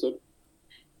 Understood.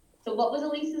 So what was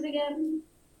Elise's again?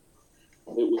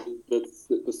 It was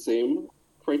the same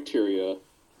criteria.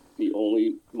 The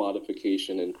only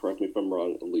modification, and correct me if I'm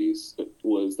wrong, Elise,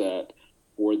 was that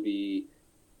for the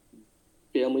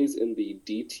families in the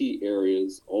DT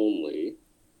areas only,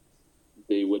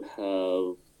 they would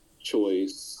have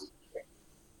choice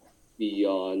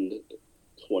beyond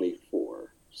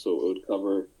 24. So it would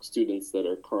cover students that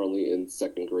are currently in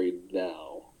 2nd grade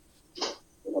now.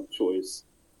 They have choice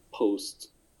post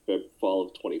fall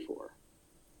of 24.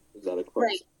 Is that a correct?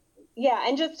 Right. Yeah,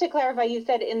 and just to clarify, you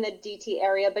said in the DT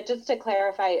area, but just to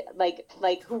clarify, like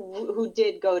who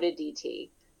did go to DT,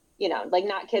 you know, like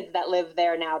not kids that live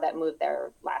there now that moved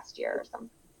there last year or something,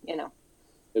 you know.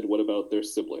 And what about their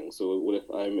siblings? So what if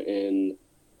I'm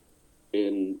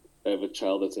I have a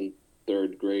child that's in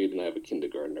 3rd grade and I have a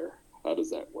kindergartner? How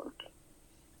does that work?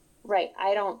 Right.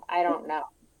 I don't know.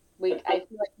 I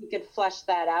feel like we could flesh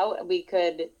that out. We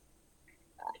could,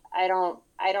 I don't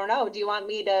know. Do you want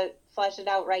me to flesh it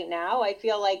out right now? I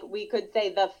feel like we could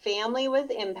say the family was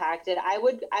impacted. I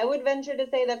would venture to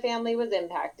say the family was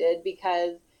impacted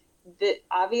because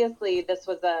obviously this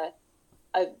was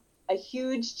a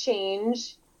huge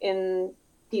change in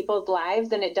people's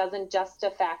lives, and it doesn't just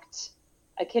affect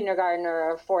a kindergartner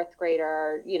or a 4th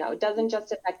grader, you know, it doesn't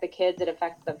just affect the kids, it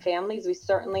affects the families. We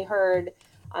certainly heard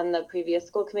on the previous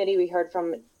school committee, we heard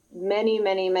from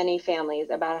many families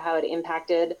about how it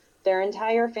impacted their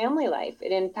entire family life.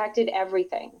 It impacted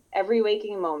everything, every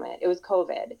waking moment. It was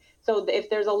COVID. So if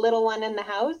there's a little one in the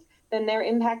house, then they're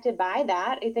impacted by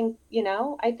that. I think, you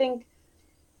know, I think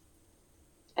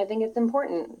it's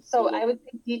important. So I would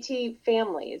say DT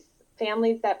families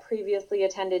that previously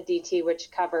attended DT,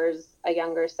 which covers a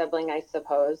younger sibling, I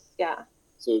suppose. Yeah.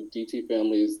 So DT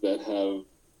families that have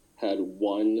had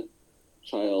one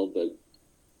child that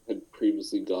had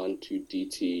previously gone to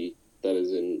DT that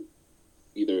is in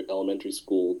either elementary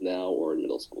school now or in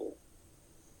middle school.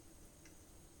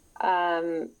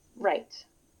 Right.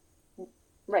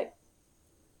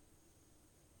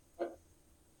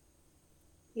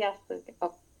 Yes. Okay.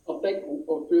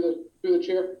 Oh. Through the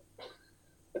chair.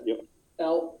 Yep.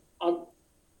 Al,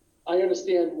 I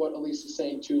understand what Elise is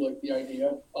saying too, like the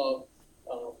idea of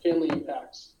family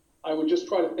impacts. I would just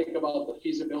try to think about the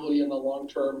feasibility in the long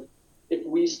term. If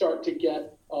we start to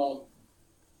get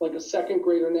like a 2nd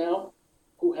grader now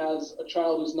who has a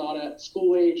child who's not at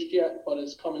school age yet but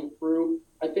is coming through,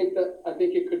 I think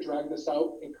it could drag this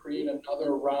out and create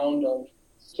another round of.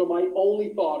 So my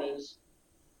only thought is,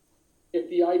 if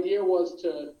the idea was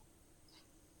to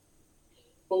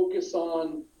focus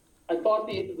on I thought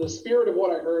the spirit of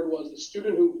what I heard was the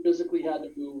student who physically had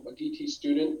to move, a DT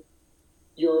student,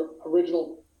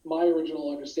 my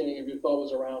original understanding of your thought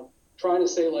was around trying to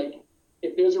say, like,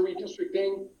 if there's a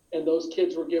redistricting and those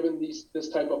kids were given this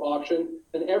type of option,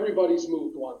 then everybody's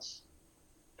moved once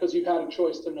because you've had a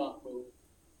choice to not move.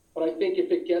 But I think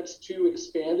if it gets too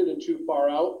expanded and too far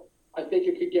out, I think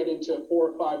it could get into 4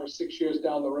 or 5 or 6 years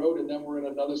down the road, and then we're in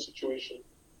another situation.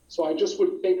 So I just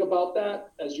would think about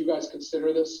that as you guys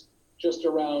consider this, just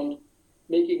around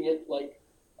making it like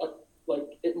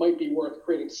it might be worth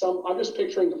creating some. I'm just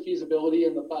picturing the feasibility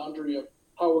and the boundary of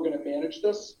how we're going to manage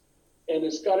this, and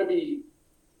it's got to be,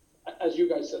 as you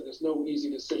guys said, there's no easy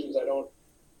decisions. I don't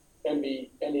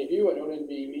envy any of you. I don't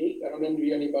envy me. I don't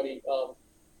envy anybody.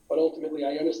 But ultimately,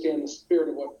 I understand the spirit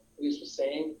of what Elise was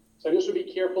saying. So I just would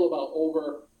be careful about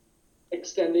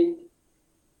overextending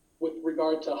with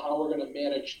regard to how we're going to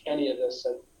manage any of this.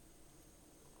 And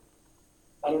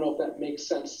I don't know if that makes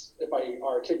sense if I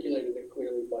articulated it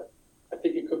clearly, but I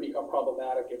think it could become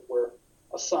problematic if we're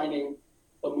assigning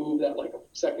a move that like a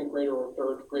second grader or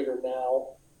third grader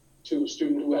now to a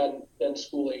student who hadn't been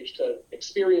school age to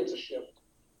experience a shift.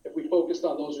 If we focused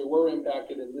on those who were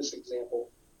impacted in this example,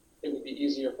 it would be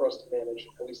easier for us to manage,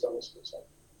 at least on the school side.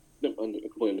 Yep,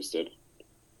 completely understood.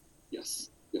 Yes,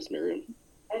 Miriam.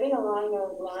 I think along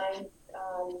those lines,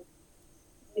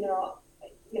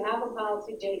 you have a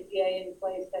policy JPA in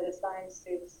place that assigns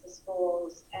students to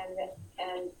schools, and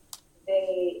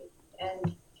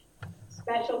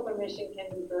special permission can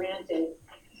be granted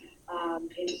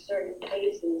in certain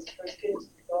cases for students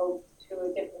to go to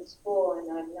a different school.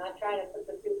 And I'm not trying to put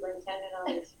the superintendent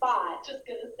on the spot. Just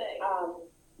gonna say.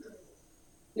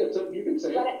 Yeah, so you can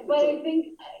say but it. But I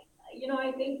think,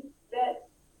 I think that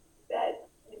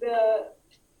the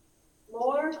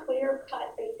more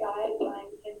clear-cut the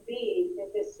guideline can be, the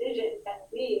decision can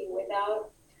be,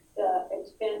 without the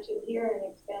expansion here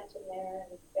and expansion there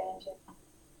and expansion.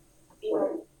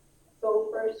 Right. Go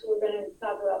first, we're going to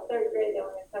talk about third grade, then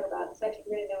we're going to talk about second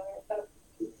grade, then we're going to talk.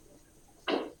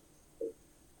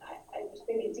 I just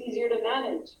think it's easier to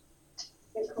manage.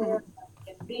 The clearer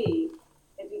it can be,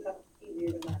 it becomes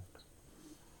easier to manage.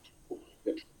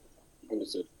 Yep,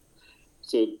 understood.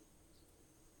 So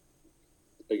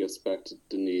I guess back to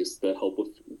Denise, that help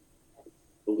with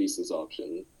Elise's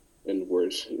option, and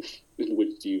which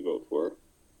do you vote for?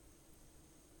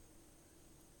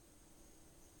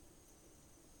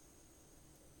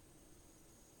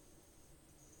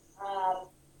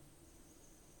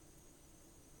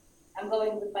 I'm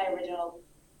going with my original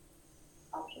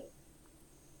option.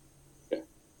 Okay.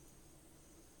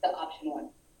 The option 1.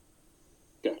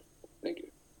 Okay, thank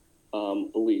you.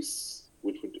 Elise,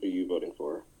 which are you voting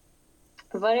for?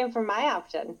 I'm voting for my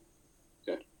option.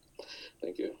 Okay,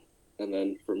 thank you. And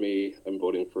then for me, I'm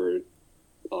voting for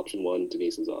option 1,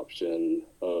 Denise's option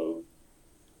of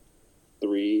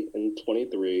 3 and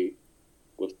 23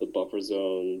 with the buffer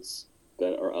zones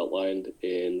that are outlined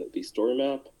in the story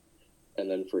map. And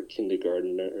then for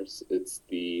kindergartners, it's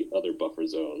the other buffer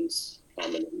zones,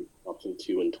 and then option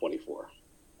 2 and 24.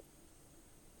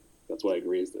 That's what I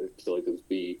agree is that I feel like it's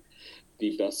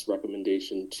the best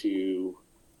recommendation to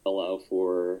allow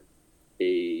for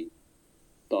a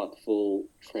thoughtful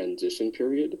transition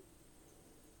period,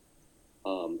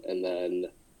 and then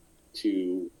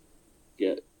to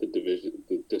get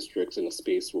the districts in a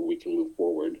space where we can move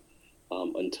forward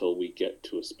until we get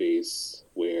to a space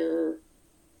where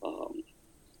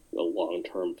a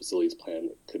long-term facilities plan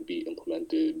could be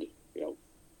implemented,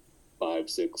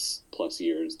 5-6+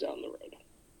 years down the road.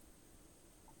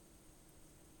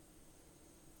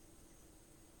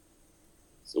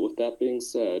 So with that being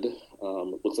said,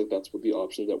 it looks like that's what the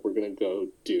options that we're going to go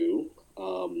do.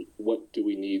 What do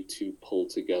we need to pull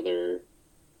together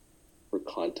for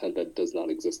content that does not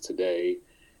exist today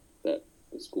that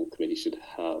the school committee should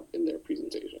have in their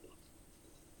presentation?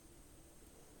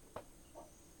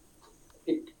 I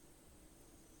think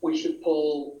we should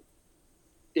pull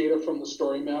data from the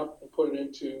story map and put it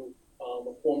into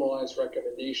a formalized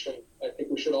recommendation. I think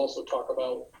we should also talk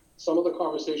about some of the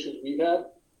conversations we've had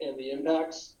and the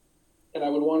impacts. And I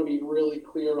would want to be really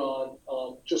clear on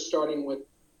just starting with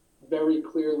very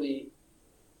clearly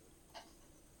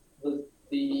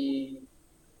the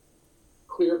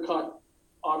clear-cut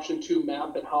option 2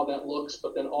 map and how that looks,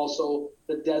 but then also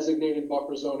the designated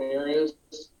buffer zone areas,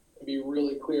 and be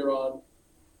really clear on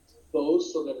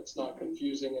those so that it's not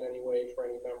confusing in any way for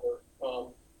any member.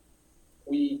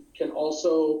 We can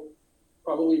also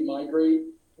probably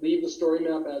leave the story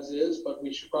map as is, but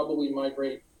we should probably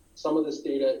migrate some of this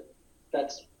data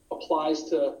that applies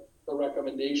to the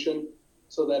recommendation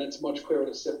so that it's much clearer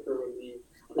to sift through and be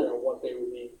clear on what they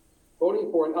would be voting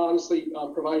for, and honestly,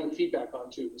 providing feedback on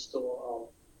too, is still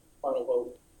final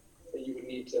vote that you would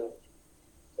need to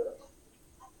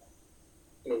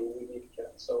we need to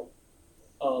get. So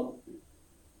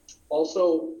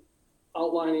also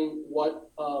outlining what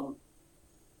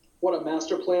a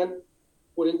master plan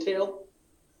would entail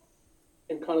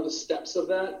and kind of the steps of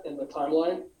that and the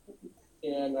timeline.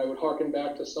 And I would harken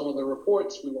back to some of the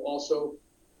reports. We will also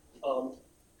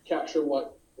capture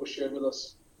what was shared with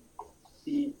us.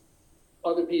 The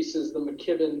other piece is the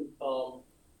McKibben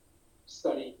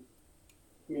study,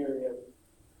 Miriam.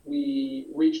 We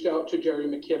reached out to Jerry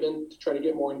McKibben to try to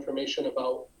get more information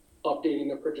about updating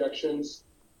the projections,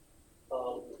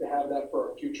 to have that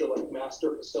for our future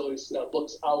master facilities that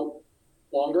looks out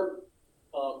longer,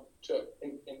 to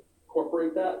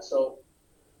incorporate that. So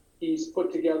he's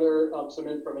put together some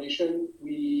information.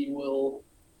 We will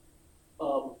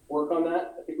work on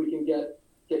that. I think we can get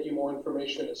you more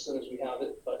information as soon as we have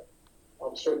it, but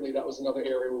certainly that was another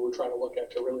area we were trying to look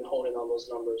at to really hone in on those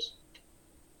numbers.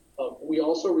 We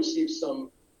also received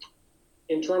some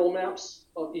internal maps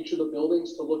of each of the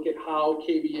buildings to look at how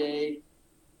KBA,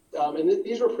 and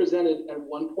these were presented at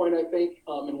one point, I think,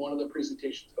 in one of the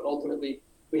presentations, but ultimately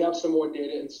we have some more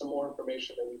data and some more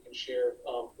information that we can share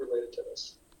related to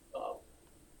this.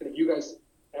 And if you guys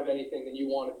have anything that you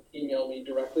want to email me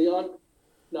directly on,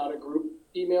 not a group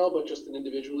email, but just an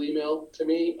individual email to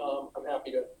me, I'm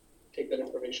happy to take that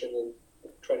information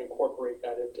and try to incorporate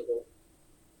that into the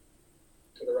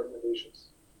recommendations.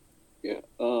 Yeah,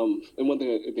 and one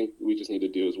thing I think we just need to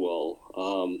do as well,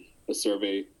 a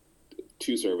survey,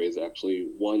 2 surveys actually,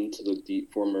 one to the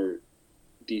former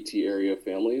DT area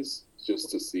families,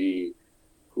 just to see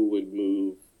who would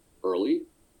move early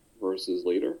versus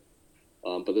later,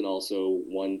 but then also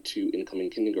one to incoming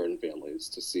kindergarten families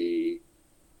to see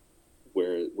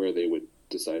where they would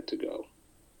decide to go,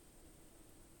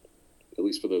 at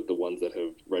least for the ones that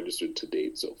have registered to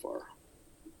date so far.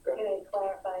 Can I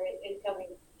clarify, incoming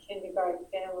kindergarten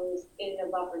families in the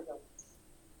buffer zones?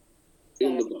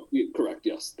 Correct,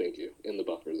 yes, thank you, in the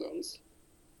buffer zones.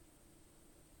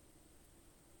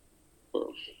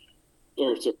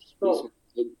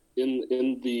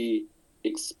 In the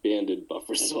expanded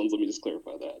buffer zones, let me just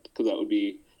clarify that, because that would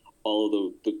be all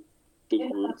of the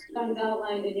groups. Zones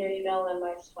outlined in your email on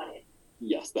March 20th.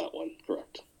 Yes, that one,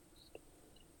 correct.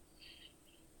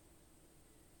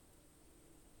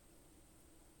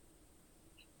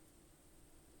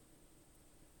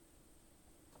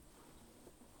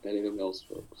 Anything else,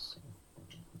 folks?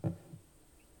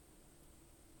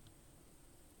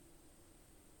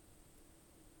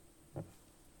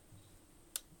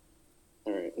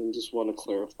 All right, and just want to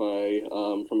clarify,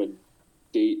 from a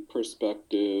date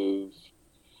perspective,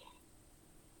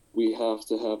 we have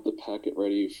to have the packet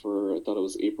ready for, I thought it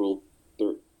was April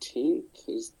 13th.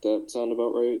 Does that sound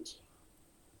about right?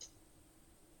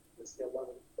 It's the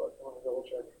 11th, but I want to double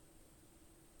check.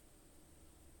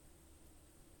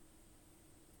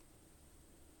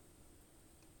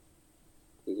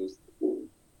 It was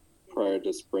prior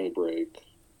to spring break.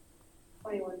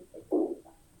 21.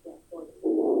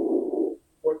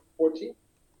 14?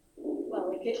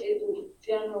 Well, it would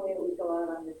generally would go out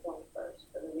on the 21st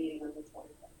for the meeting on the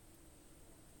 21st.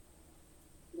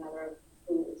 Matter of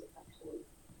who is actually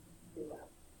do that.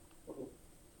 Mm-hmm.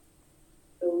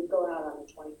 So it would go out on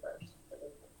the 21st.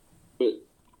 But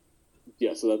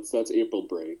yeah, so that's April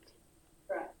break.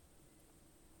 Correct.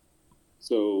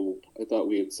 So I thought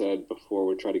we had said before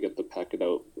we'd try to get the packet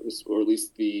out, or at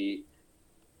least the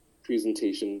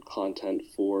presentation content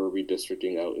for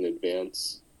redistricting out in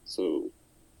advance. So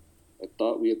I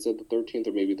thought we had said the 13th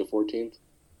or maybe the 14th.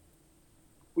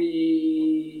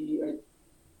 I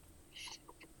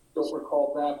don't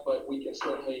recall that, but we can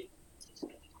certainly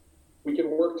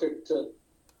work to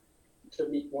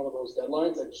meet one of those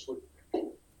deadlines.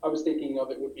 I was thinking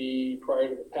of it would be prior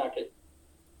to the packet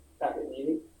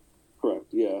meeting. Correct.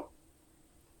 Yeah.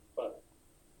 But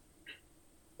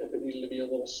if it needed to be a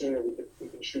little sooner, we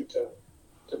can shoot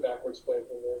to backwards plan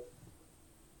from there.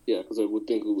 Yeah, because I would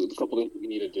think a couple things we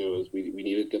need to do is we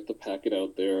need to get the packet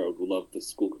out there. I would love the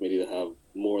school committee to have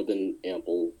more than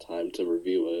ample time to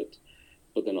review it,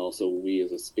 but then also we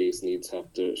as a space needs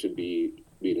should be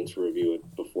meeting to review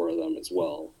it before them as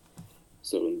well.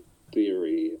 So in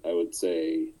theory, I would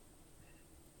say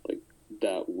like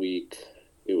that week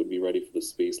it would be ready for the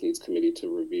space needs committee to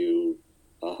review,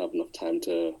 have enough time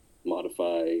to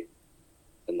modify,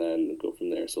 and then go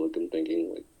from there. So like I'm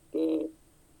thinking like the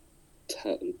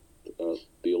 10th,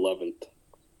 the 11th,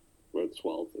 or the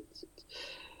 12th.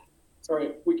 All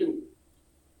right, we can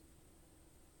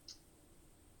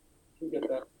get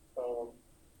that.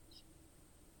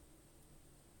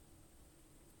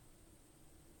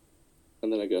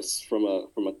 And then I guess from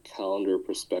a calendar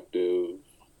perspective,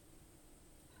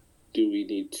 do we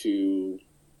need to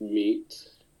meet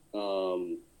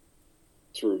to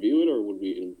review it, or would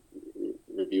we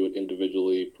review it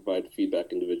individually, provide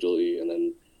feedback individually, and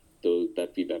then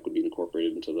that feedback would be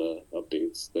incorporated into the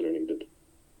updates that are needed?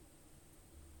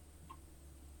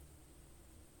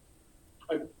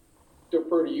 I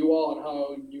defer to you all on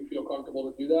how you feel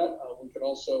comfortable to do that. We could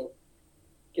also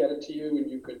get it to you, and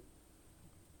you could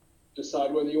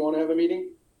decide whether you want to have a meeting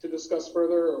to discuss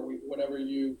further, or whatever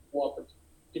you want.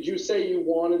 Did you say you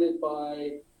wanted it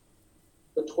by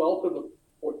the 12th or the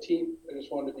 14th? I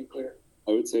just wanted to be clear.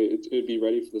 I would say it would be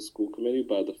ready for the school committee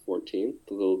by the 14th,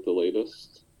 the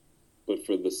latest. But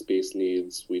for the space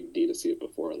needs, we'd need to see it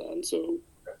before then. So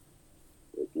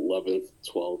 11th,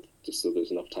 12th, just so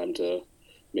there's enough time to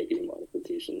make any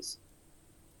modifications.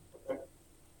 Okay.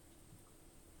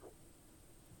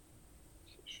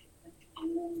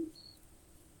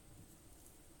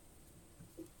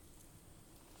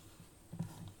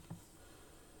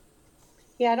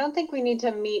 Yeah, I don't think we need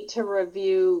to meet to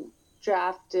review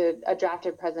a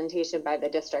drafted presentation by the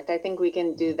district. I think we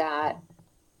can do that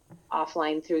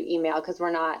offline through email, because we're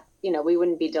not, we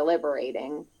wouldn't be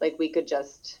deliberating. Like, we could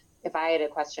just, if I had a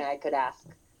question, I could ask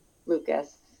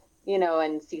Lucas,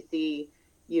 and CC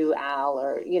you, Al,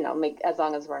 or, as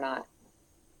long as we're not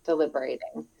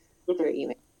deliberating through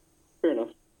email. Fair enough.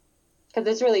 Because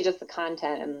it's really just the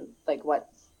content and like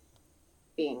what's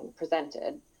being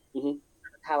presented. Mm-hmm.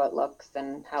 How it looks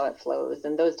and how it flows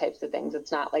and those types of things.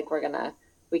 It's not like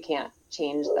we can't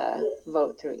change the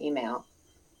vote through email.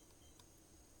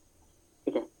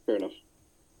 Okay, fair enough.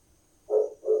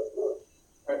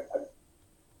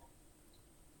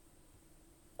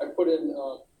 I put in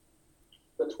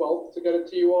the 12th to get it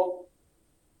to you all.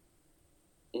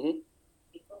 Mm-hmm.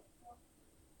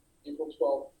 April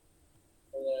 12th,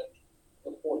 and then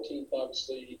the 14th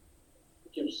obviously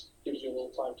gives you a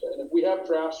little time to. And if we have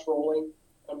drafts rolling,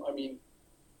 I mean,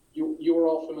 you are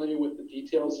all familiar with the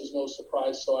details. There's no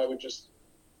surprise. So I would just,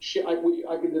 I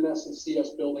could in essence see us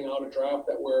building out a draft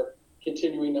that we're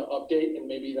continuing to update, and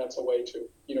maybe that's a way to,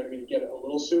 get it a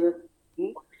little sooner,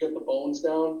 to get the bones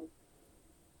down.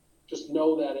 Just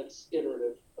know that it's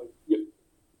iterative. Yep.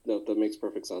 No, that makes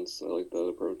perfect sense. I like that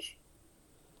approach.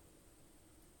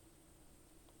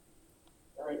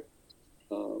 All right.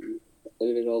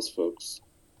 Anything else, folks?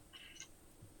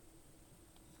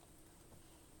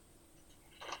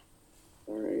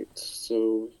 All right,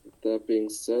 so with that being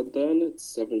said, then it's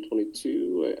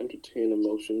 7:22. I entertain a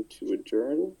motion to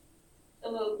adjourn.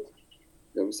 Hello.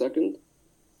 You have a second?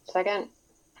 Second.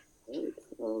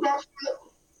 All right.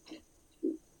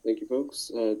 Thank you, folks,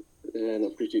 and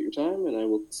appreciate your time. And I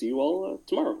will see you all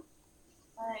tomorrow.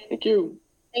 All right. Thank you.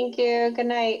 Thank you. Good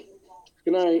night.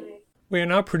 Good night. We are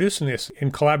now producing this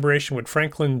in collaboration with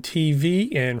Franklin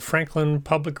TV and Franklin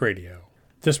Public Radio.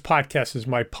 This podcast is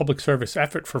my public service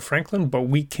effort for Franklin, but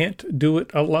we can't do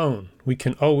it alone. We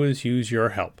can always use your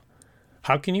help.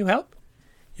 How can you help?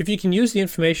 If you can use the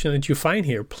information that you find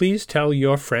here, please tell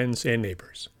your friends and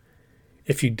neighbors.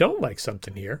 If you don't like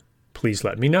something here, please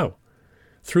let me know.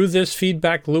 Through this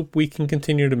feedback loop, we can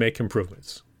continue to make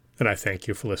improvements. And I thank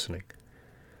you for listening.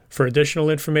 For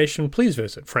additional information, please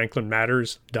visit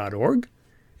franklinmatters.org.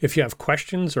 If you have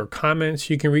questions or comments,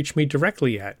 you can reach me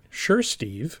directly at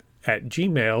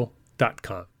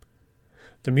suresteve@gmail.com.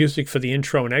 The music for the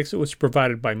intro and exit was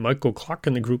provided by Michael Clark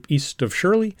and the group East of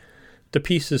Shirley. The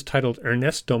piece is titled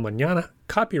Ernesto Mañana,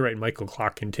 copyright Michael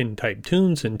Clark and Tintype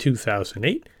Tunes in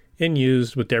 2008, and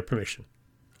used with their permission.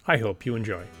 I hope you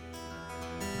enjoy.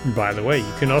 And by the way,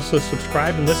 you can also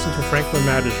subscribe and listen to Franklin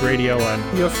Matters Radio on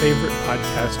your favorite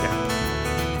podcast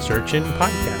app. Search in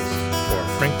podcasts for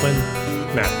Franklin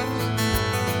Matters.